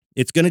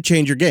 It's going to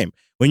change your game.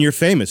 When you're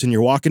famous and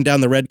you're walking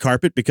down the red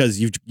carpet because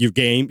your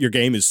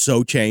game is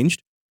so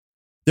changed,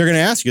 they're going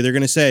to ask you, they're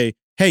going to say,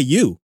 hey,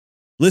 you,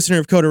 listener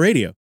of Coder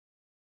Radio,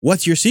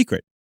 what's your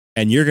secret?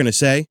 And you're going to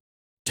say,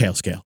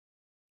 Tailscale.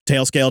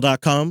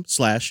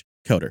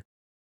 Tailscale.com/coder.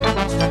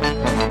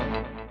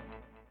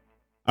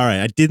 All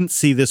right, I didn't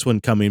see this one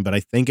coming, but I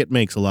think it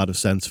makes a lot of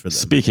sense for them.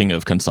 Speaking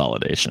of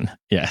consolidation,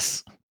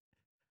 yes.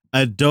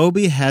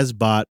 Adobe has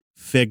bought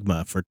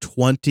Figma for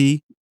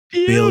 $20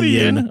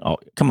 billion. Oh,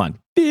 come on.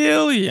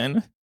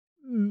 Billion.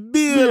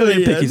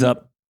 Billion. Pickies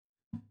up.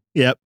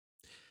 Yep.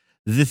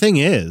 The thing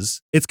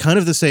is, it's kind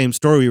of the same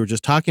story we were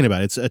just talking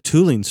about. It's a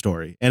tooling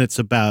story, and it's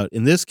about,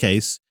 in this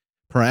case,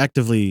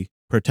 proactively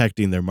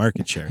protecting their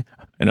market share.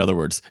 In other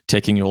words,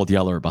 taking Old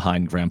Yeller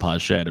behind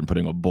Grandpa's shed and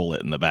putting a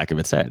bullet in the back of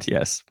its head.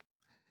 Yes.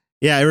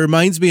 Yeah, it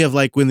reminds me of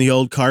like when the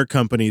old car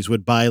companies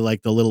would buy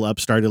like the little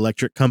upstart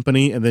electric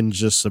company and then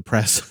just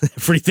suppress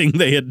everything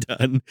they had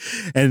done,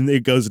 and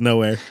it goes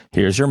nowhere.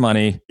 Here's your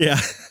money.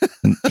 Yeah.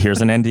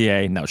 Here's an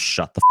NDA. Now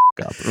shut the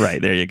up. Right,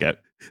 there you go.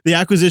 The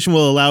acquisition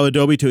will allow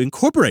Adobe to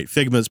incorporate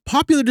Figma's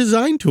popular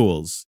design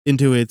tools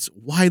into its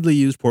widely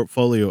used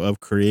portfolio of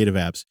creative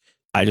apps.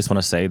 I just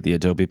want to say the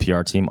Adobe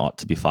PR team ought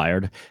to be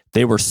fired.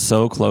 They were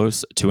so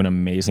close to an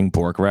amazing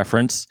Borg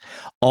reference.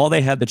 All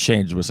they had to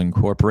change was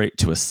incorporate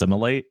to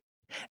assimilate,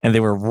 and they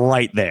were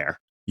right there.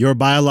 Your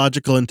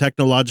biological and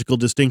technological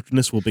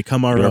distinctiveness will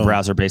become our own.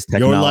 Browser-based Your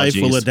technologies.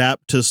 life will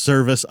adapt to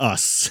service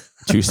us.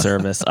 To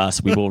service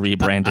us. We will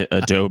rebrand it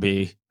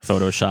Adobe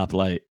Photoshop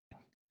Lite.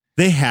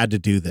 They had to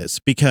do this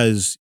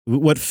because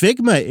what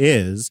Figma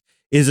is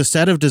a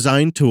set of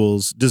design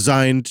tools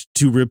designed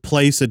to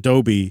replace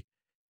Adobe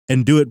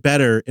and do it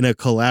better in a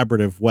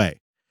collaborative way.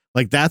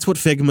 Like, that's what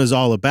Figma is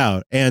all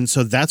about. And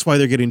so that's why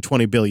they're getting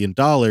 $20 billion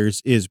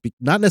is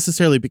not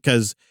necessarily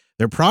because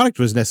their product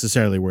was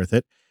necessarily worth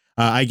it.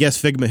 I guess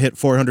Figma hit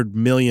 $400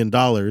 million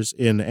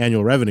in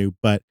annual revenue,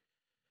 but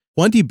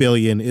 $20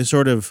 billion is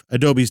sort of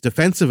Adobe's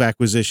defensive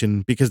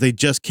acquisition because they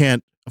just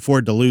can't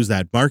afford to lose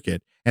that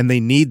market, and they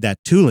need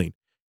that tooling.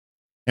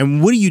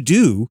 And what do you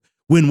do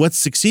when what's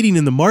succeeding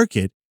in the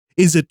market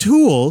is a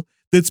tool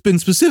that's been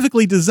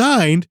specifically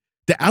designed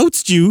to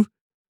oust you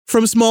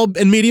from small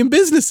and medium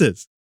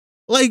businesses?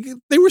 Like,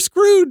 they were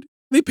screwed.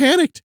 They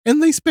panicked,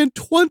 and they spent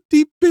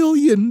 $20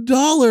 billion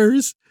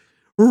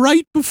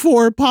right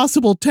before a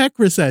possible tech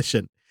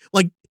recession.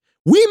 Like,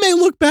 we may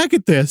look back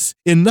at this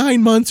in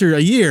 9 months or a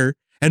year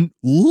and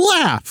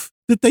laugh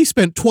that they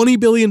spent $20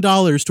 billion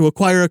to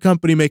acquire a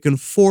company making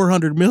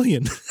 $400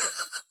 million.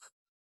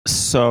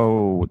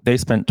 So they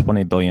spent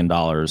 $20 billion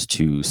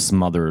to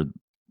smother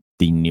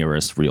the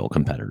nearest real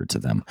competitor to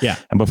them. Yeah.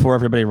 And before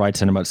everybody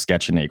writes in about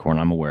Sketch and Acorn,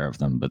 I'm aware of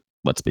them, but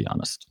Let's be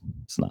honest.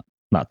 It's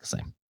not the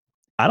same.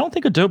 I don't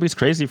think Adobe's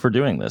crazy for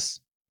doing this.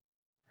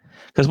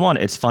 Because one,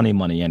 it's funny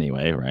money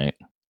anyway, right?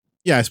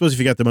 Yeah, I suppose if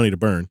you got the money to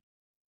burn.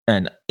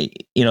 And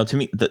to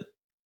me,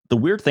 the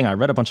weird thing, I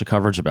read a bunch of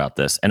coverage about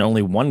this, and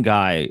only one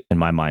guy in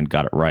my mind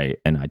got it right,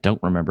 and I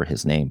don't remember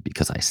his name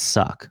because I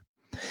suck.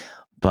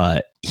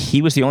 But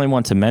he was the only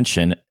one to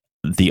mention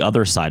the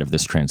other side of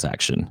this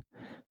transaction,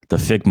 the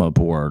Figma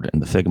board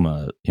and the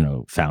Figma,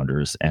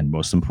 founders, and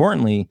most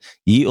importantly,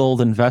 ye old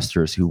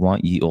investors who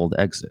want ye old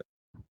exit.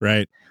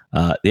 Right.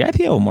 The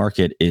IPO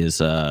market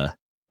is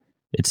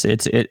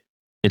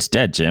it's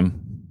dead,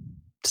 Jim.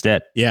 It's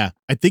dead. Yeah.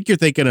 I think you're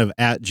thinking of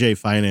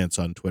 @JFinance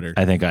on Twitter.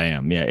 I think I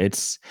am. Yeah.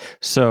 It's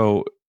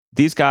so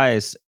these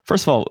guys,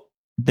 first of all,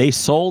 they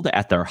sold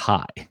at their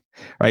high,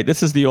 right?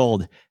 This is the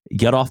old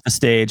get off the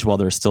stage while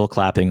they're still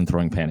clapping and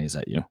throwing panties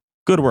at you.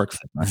 Good work,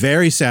 Figma.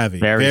 Very savvy.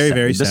 Very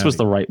savvy. This was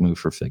the right move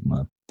for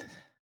Figma.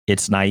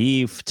 It's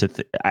naive to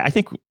I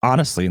think,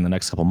 honestly, in the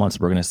next couple of months,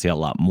 we're going to see a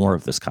lot more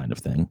of this kind of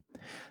thing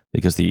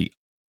because the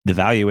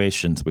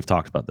valuations, we've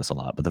talked about this a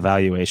lot, but the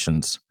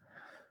valuations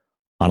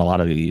on a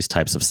lot of these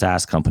types of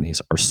SaaS companies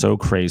are so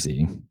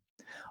crazy.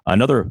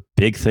 Another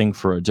big thing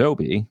for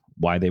Adobe,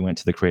 why they went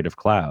to the Creative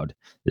Cloud,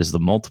 is the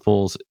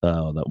multiples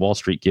that Wall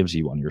Street gives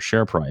you on your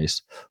share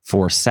price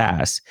for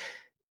SaaS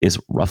is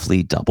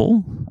roughly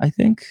double, I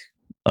think,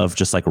 of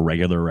just like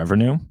regular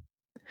revenue.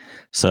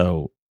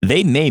 So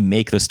they may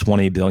make this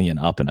 20 billion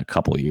up in a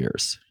couple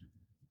years,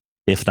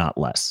 if not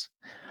less,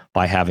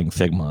 by having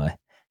Figma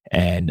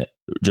and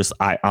just,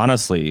 I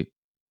honestly,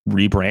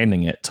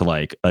 rebranding it to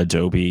like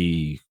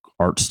Adobe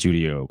Art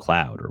Studio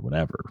Cloud or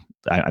whatever.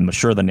 I'm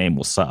sure the name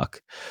will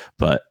suck,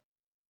 but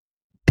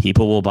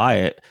people will buy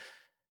it.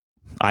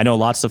 I know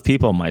lots of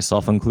people,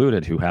 myself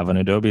included, who have an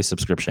Adobe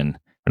subscription.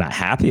 They're not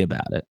happy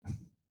about it,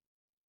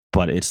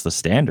 but it's the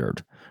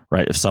standard,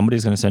 right? If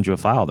somebody's going to send you a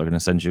file, they're going to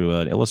send you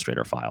an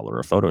Illustrator file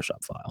or a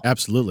Photoshop file.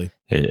 Absolutely.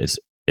 It's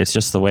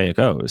just the way it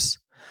goes.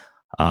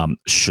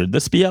 Should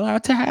this be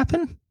allowed to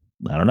happen?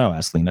 I don't know.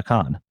 Ask Lena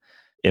Khan.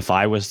 If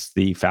I was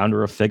the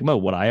founder of Figma,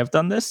 would I have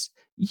done this?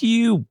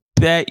 You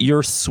bet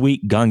your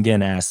sweet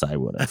Gungan ass I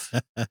would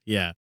have.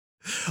 Yeah.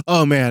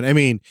 Oh man. I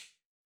mean,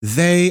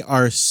 they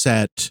are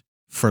set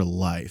for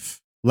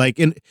life. Like,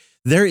 and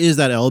there is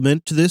that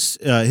element to this.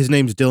 His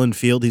name's Dylan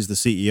Field. He's the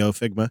CEO of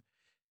Figma.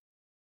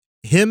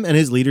 Him and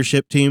his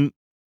leadership team,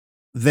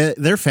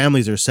 their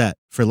families are set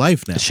for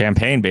life now.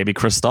 Champagne, baby,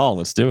 Cristal.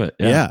 Let's do it.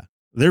 Yeah.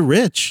 They're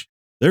rich.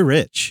 They're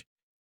rich.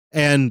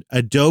 And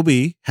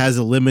Adobe has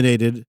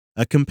eliminated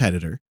a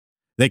competitor.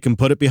 They can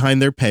put it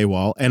behind their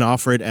paywall and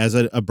offer it as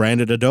a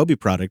branded Adobe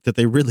product that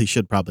they really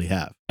should probably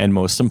have. And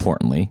most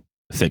importantly,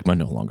 Figma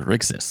no longer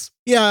exists.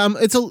 Yeah,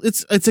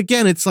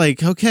 it's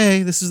like,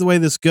 okay, this is the way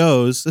this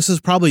goes. This is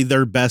probably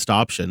their best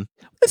option.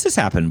 This has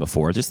happened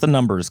before. Just the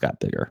numbers got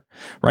bigger,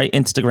 right?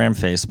 Instagram,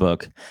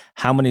 Facebook.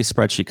 How many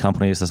spreadsheet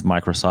companies has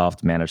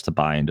Microsoft managed to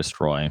buy and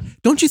destroy?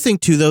 Don't you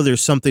think too, though,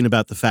 there's something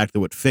about the fact that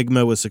what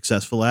Figma was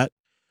successful at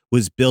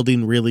was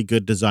building really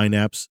good design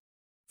apps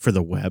for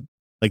the web?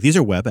 Like, these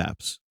are web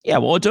apps. Yeah,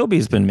 well,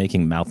 Adobe's been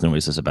making mouth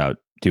noises about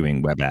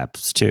doing web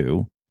apps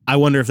too. I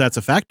wonder if that's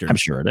a factor. I'm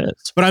sure it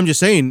is. But I'm just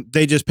saying,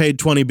 they just paid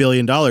 $20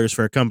 billion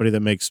for a company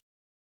that makes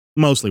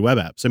mostly web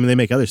apps. I mean, they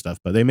make other stuff,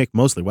 but they make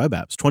mostly web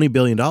apps. $20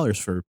 billion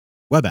for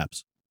web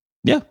apps.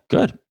 Yeah,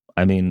 good.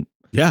 I mean,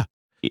 yeah.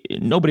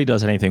 Nobody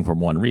does anything for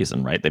one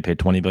reason, right? They paid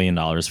 $20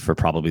 billion for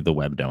probably the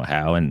web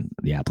know-how and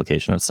the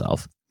application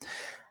itself.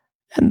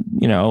 And,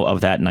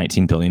 of that,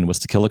 19 billion was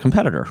to kill a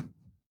competitor.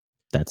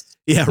 That's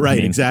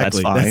right.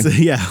 Exactly. That's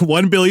fine.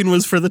 1 billion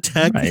was for the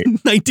tech. Right.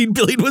 19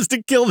 billion was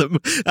to kill them.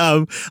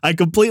 I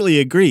completely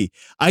agree.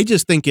 I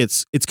just think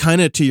it's kind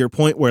of to your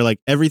point where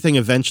like everything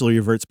eventually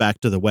reverts back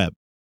to the web.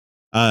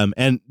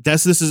 And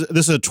this is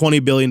a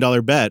 $20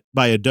 billion bet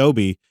by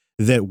Adobe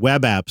that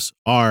web apps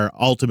are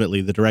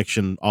ultimately the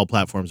direction all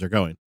platforms are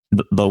going.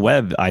 The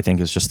web, I think,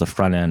 is just the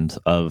front end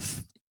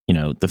of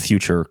the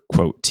future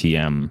quote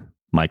TM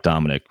Mike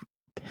Dominic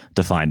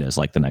defined as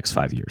like the next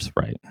 5 years,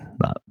 right?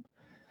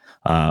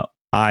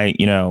 We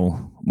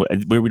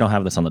don't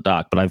have this on the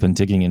doc, but I've been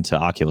digging into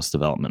Oculus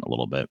development a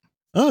little bit.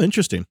 Oh,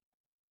 interesting.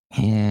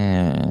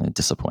 Yeah,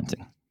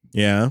 disappointing.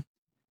 Yeah.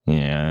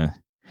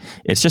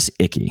 It's just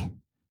icky,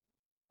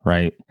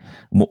 right?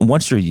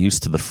 Once you're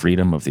used to the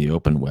freedom of the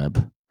open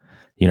web,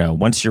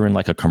 once you're in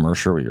like a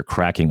commercial where you're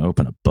cracking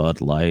open a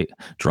Bud Light,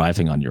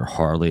 driving on your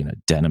Harley in a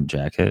denim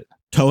jacket,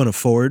 towing a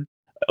Ford.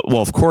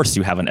 Well, of course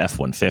you have an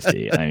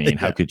F-150. I mean,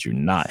 how could you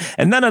not?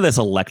 And none of this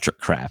electric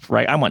crap,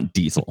 right? I want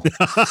diesel.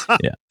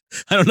 Yeah.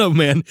 I don't know,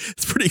 man.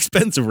 It's pretty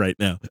expensive right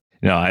now.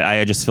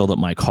 I just filled up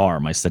my car,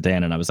 my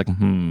sedan, and I was like,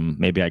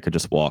 maybe I could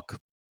just walk.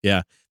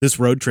 Yeah. This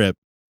road trip,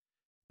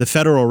 the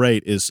federal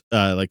rate is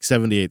like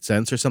 78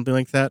 cents or something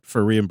like that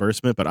for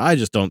reimbursement, but I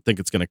just don't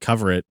think it's going to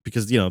cover it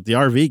because, the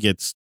RV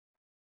gets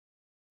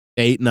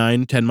 8,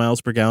 9, 10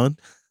 miles per gallon.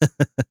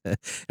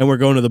 And we're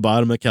going to the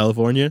bottom of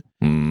California.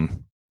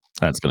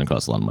 That's going to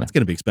cost a lot of money. It's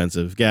going to be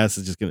expensive. Gas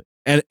is just going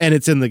to, and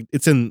it's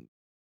in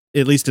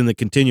at least in the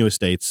continuous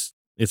states,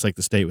 it's like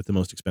the state with the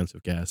most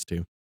expensive gas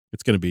too.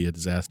 It's going to be a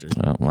disaster.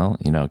 Well,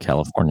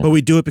 California. But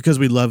we do it because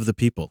we love the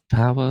people.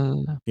 Power.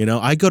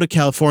 I go to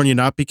California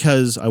not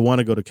because I want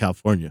to go to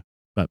California,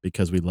 but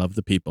because we love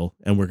the people,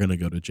 and we're going to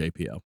go to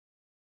JPL.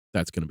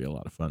 That's going to be a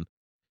lot of fun.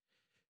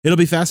 It'll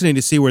be fascinating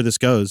to see where this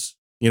goes,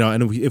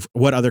 and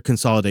what other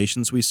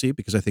consolidations we see,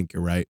 because I think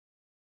you're right.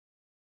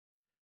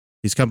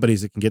 These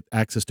companies that can get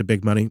access to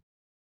big money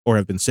or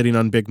have been sitting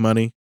on big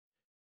money,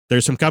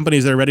 there's some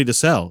companies that are ready to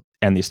sell.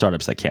 And these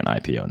startups that can't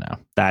IPO now.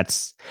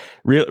 That's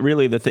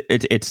really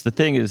it's the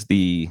thing is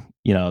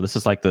this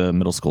is like the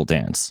middle school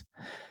dance.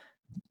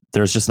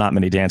 There's just not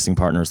many dancing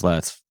partners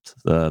left.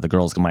 The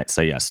girls might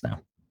say yes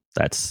now.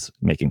 That's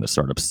making the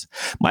startups.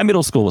 My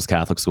middle school was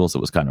Catholic school, so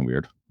it was kind of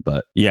weird.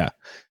 But yeah,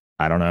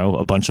 I don't know.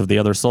 A bunch of the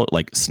other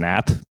like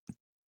Snap.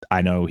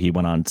 I know he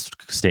went on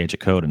stage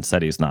at Code and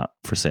said he's not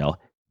for sale.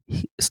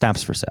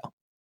 Snap's for sale,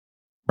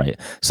 right?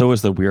 So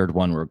is the weird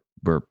one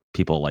where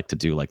people like to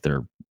do like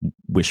their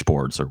wish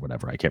boards or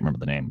whatever. I can't remember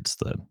the name.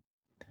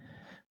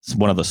 It's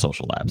one of the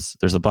social labs.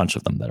 There's a bunch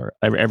of them that are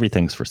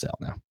everything's for sale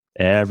now.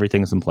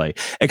 Everything's in play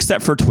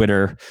except for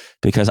Twitter,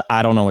 because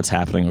I don't know what's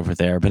happening over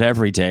there. But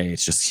every day it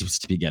just seems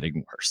to be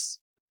getting worse.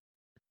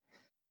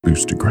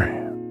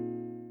 Boostergram.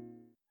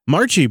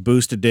 Marchie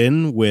boosted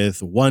in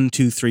with 1,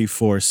 2, 3,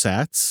 4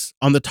 sats.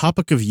 On the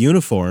topic of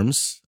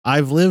uniforms,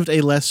 I've lived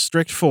a less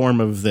strict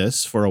form of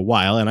this for a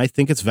while, and I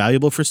think it's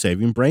valuable for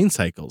saving brain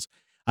cycles.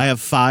 I have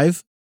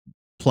 5+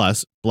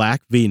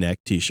 black V-neck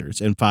t-shirts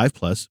and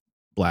 5+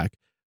 black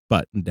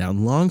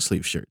button-down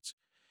long-sleeve shirts.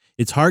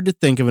 It's hard to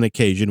think of an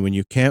occasion when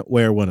you can't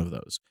wear one of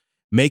those.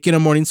 Making a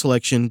morning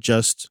selection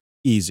just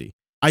easy.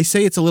 I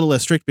say it's a little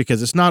less strict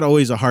because it's not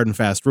always a hard and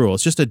fast rule.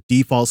 It's just a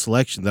default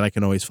selection that I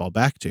can always fall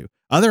back to.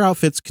 Other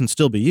outfits can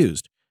still be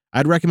used.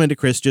 I'd recommend to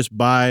Chris just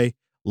buy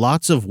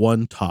lots of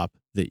one top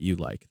that you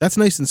like. That's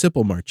nice and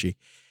simple, Marchie.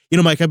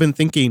 Mike, I've been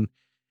thinking,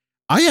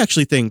 I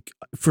actually think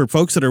for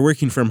folks that are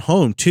working from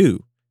home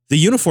too, the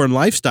uniform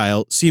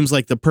lifestyle seems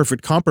like the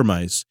perfect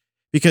compromise,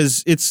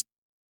 because it's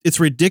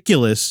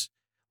ridiculous.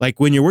 Like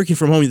when you're working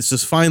from home, it's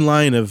this fine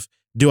line of,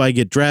 do I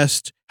get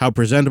dressed? How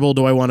presentable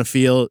do I want to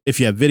feel? If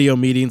you have video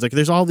meetings, like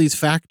there's all these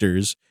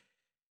factors.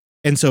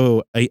 And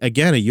so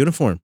again, a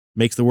uniform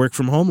makes the work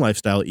from home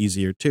lifestyle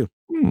easier too.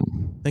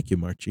 Thank you,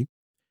 Marchie.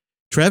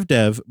 Trev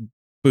Dev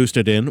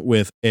boosted in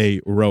with a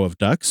row of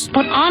ducks.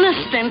 But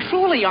honest and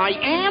truly, I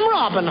am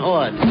Robin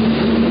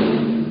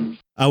Hood.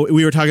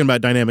 We were talking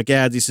about dynamic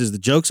ads. He says, the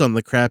joke's on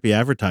the crappy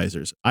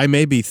advertisers. I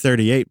may be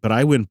 38, but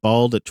I went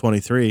bald at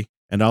 23,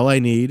 and all I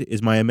need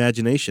is my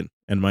imagination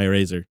and my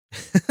razor.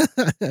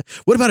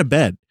 What about a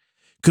bed?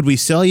 Could we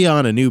sell you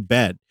on a new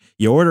bed?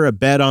 You order a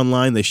bed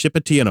online, they ship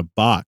it to you in a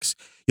box.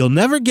 You'll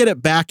never get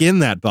it back in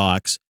that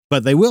box,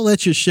 but they will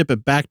let you ship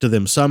it back to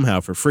them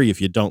somehow for free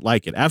if you don't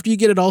like it. After you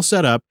get it all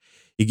set up,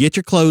 you get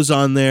your clothes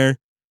on there,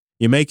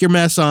 you make your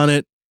mess on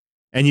it,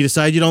 and you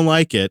decide you don't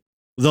like it,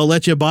 they'll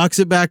let you box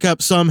it back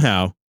up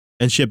somehow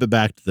and ship it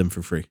back to them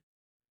for free.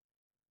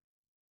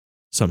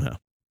 Somehow.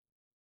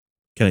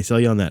 Can I sell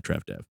you on that,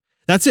 Trev Dev?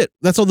 That's it.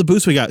 That's all the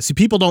boosts we got. See,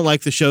 people don't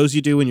like the shows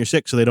you do when you're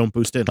sick, so they don't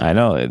boost in. I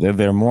know.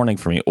 They're mourning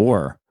for me,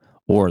 or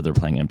they're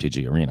playing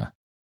MTG Arena.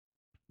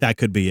 That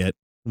could be it.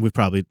 We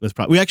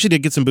actually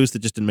did get some boosts that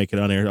just didn't make it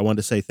on air. I wanted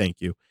to say thank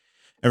you.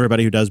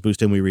 Everybody who does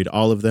boost in, we read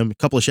all of them. A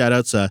couple of shout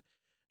outs.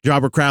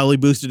 Jobber Crowley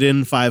boosted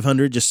in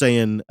 500, just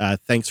saying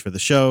thanks for the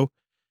show.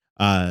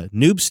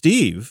 Noob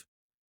Steve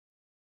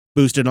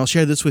boosted, and I'll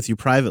share this with you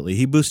privately.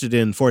 He boosted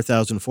in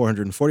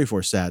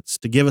 4,444 sats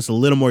to give us a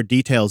little more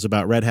details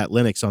about Red Hat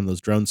Linux on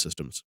those drone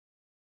systems.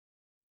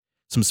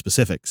 Some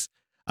specifics.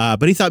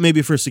 But he thought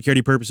maybe for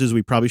security purposes,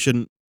 we probably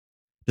shouldn't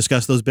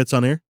discuss those bits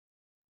on air.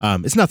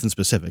 It's nothing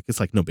specific. It's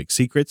like no big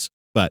secrets,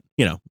 but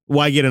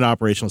why get into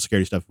operational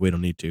security stuff if we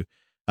don't need to?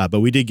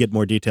 But we did get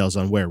more details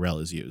on where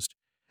RHEL is used.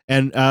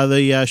 And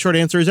the short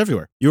answer is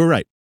everywhere. You were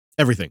right.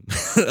 Everything.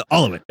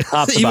 All of it.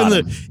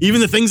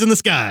 even the things in the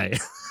sky.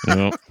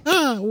 Yep.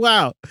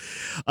 Wow.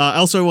 I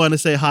also want to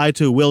say hi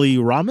to Willie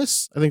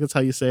Ramos. I think that's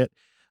how you say it.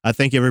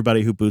 Thank you,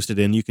 everybody who boosted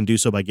in. You can do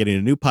so by getting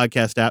a new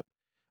podcast app.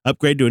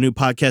 Upgrade to a new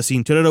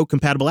podcasting Toledo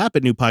compatible app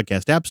at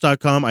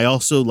newpodcastapps.com. I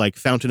also like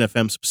Fountain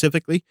FM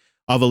specifically.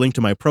 I'll have a link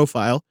to my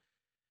profile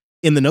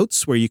in the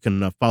notes where you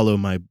can follow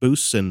my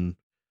boosts and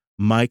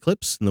my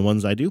clips and the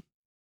ones I do.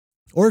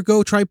 Or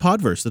go try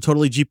Podverse, the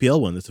totally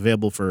GPL one that's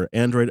available for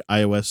Android,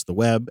 iOS, the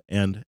web,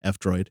 and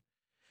F-Droid.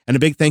 And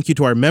a big thank you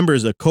to our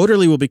members. A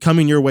Coderly will be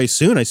coming your way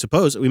soon, I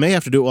suppose. We may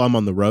have to do it while I'm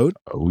on the road.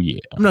 Oh, yeah.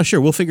 I'm not sure.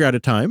 We'll figure out a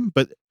time.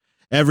 But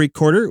every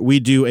quarter,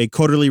 we do a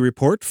Coderly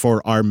report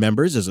for our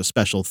members as a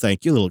special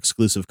thank you, a little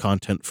exclusive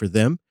content for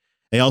them.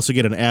 They also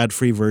get an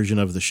ad-free version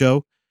of the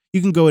show.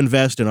 You can go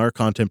invest in our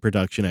content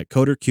production at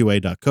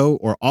coderqa.co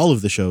or all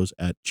of the shows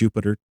at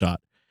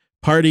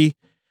jupiter.party.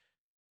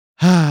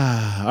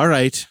 All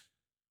right.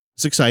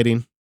 It's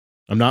exciting.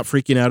 I'm not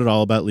freaking out at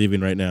all about leaving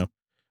right now.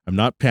 I'm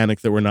not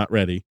panicked that we're not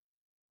ready.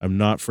 I'm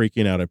not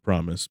freaking out, I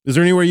promise. Is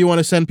there anywhere you want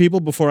to send people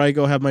before I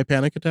go have my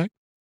panic attack?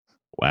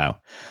 Wow.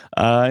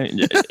 Wow.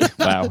 You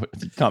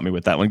caught me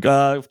with that one.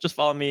 Just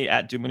follow me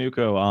at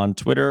Dumanuko on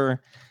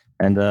Twitter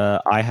And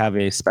I have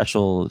a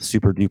special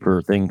super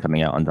duper thing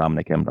coming out on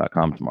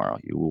DominicM.com tomorrow.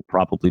 You will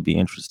probably be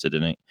interested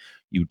in it,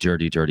 you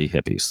dirty, dirty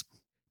hippies.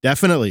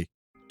 Definitely.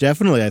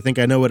 I think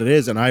I know what it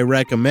is, and I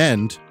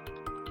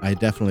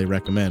definitely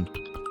recommend.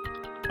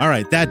 All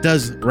right, that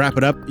does wrap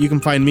it up. You can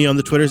find me on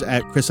the Twitters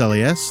at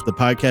ChrisLAS, the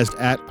podcast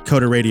at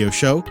Coder Radio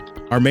Show.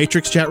 Our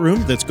Matrix chat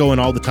room that's going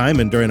all the time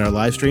and during our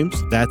live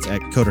streams, that's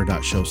at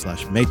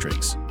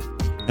coder.show/matrix.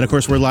 And of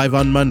course, we're live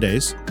on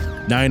Mondays,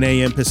 9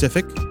 a.m.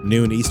 Pacific,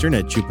 noon Eastern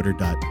at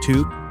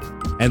Jupiter.tube.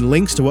 And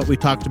links to what we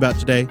talked about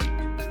today,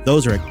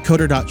 those are at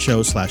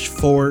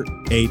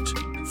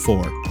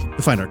coder.show/484.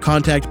 You'll find our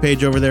contact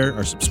page over there,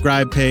 our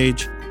subscribe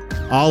page,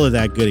 all of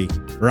that goodie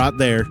right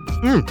there.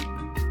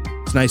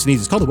 It's nice and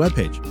easy. It's called a web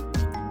page.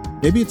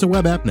 Maybe it's a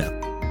web app now.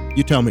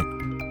 You tell me.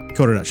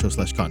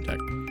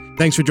 Coder.show/contact.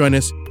 Thanks for joining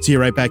us. See you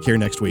right back here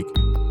next week.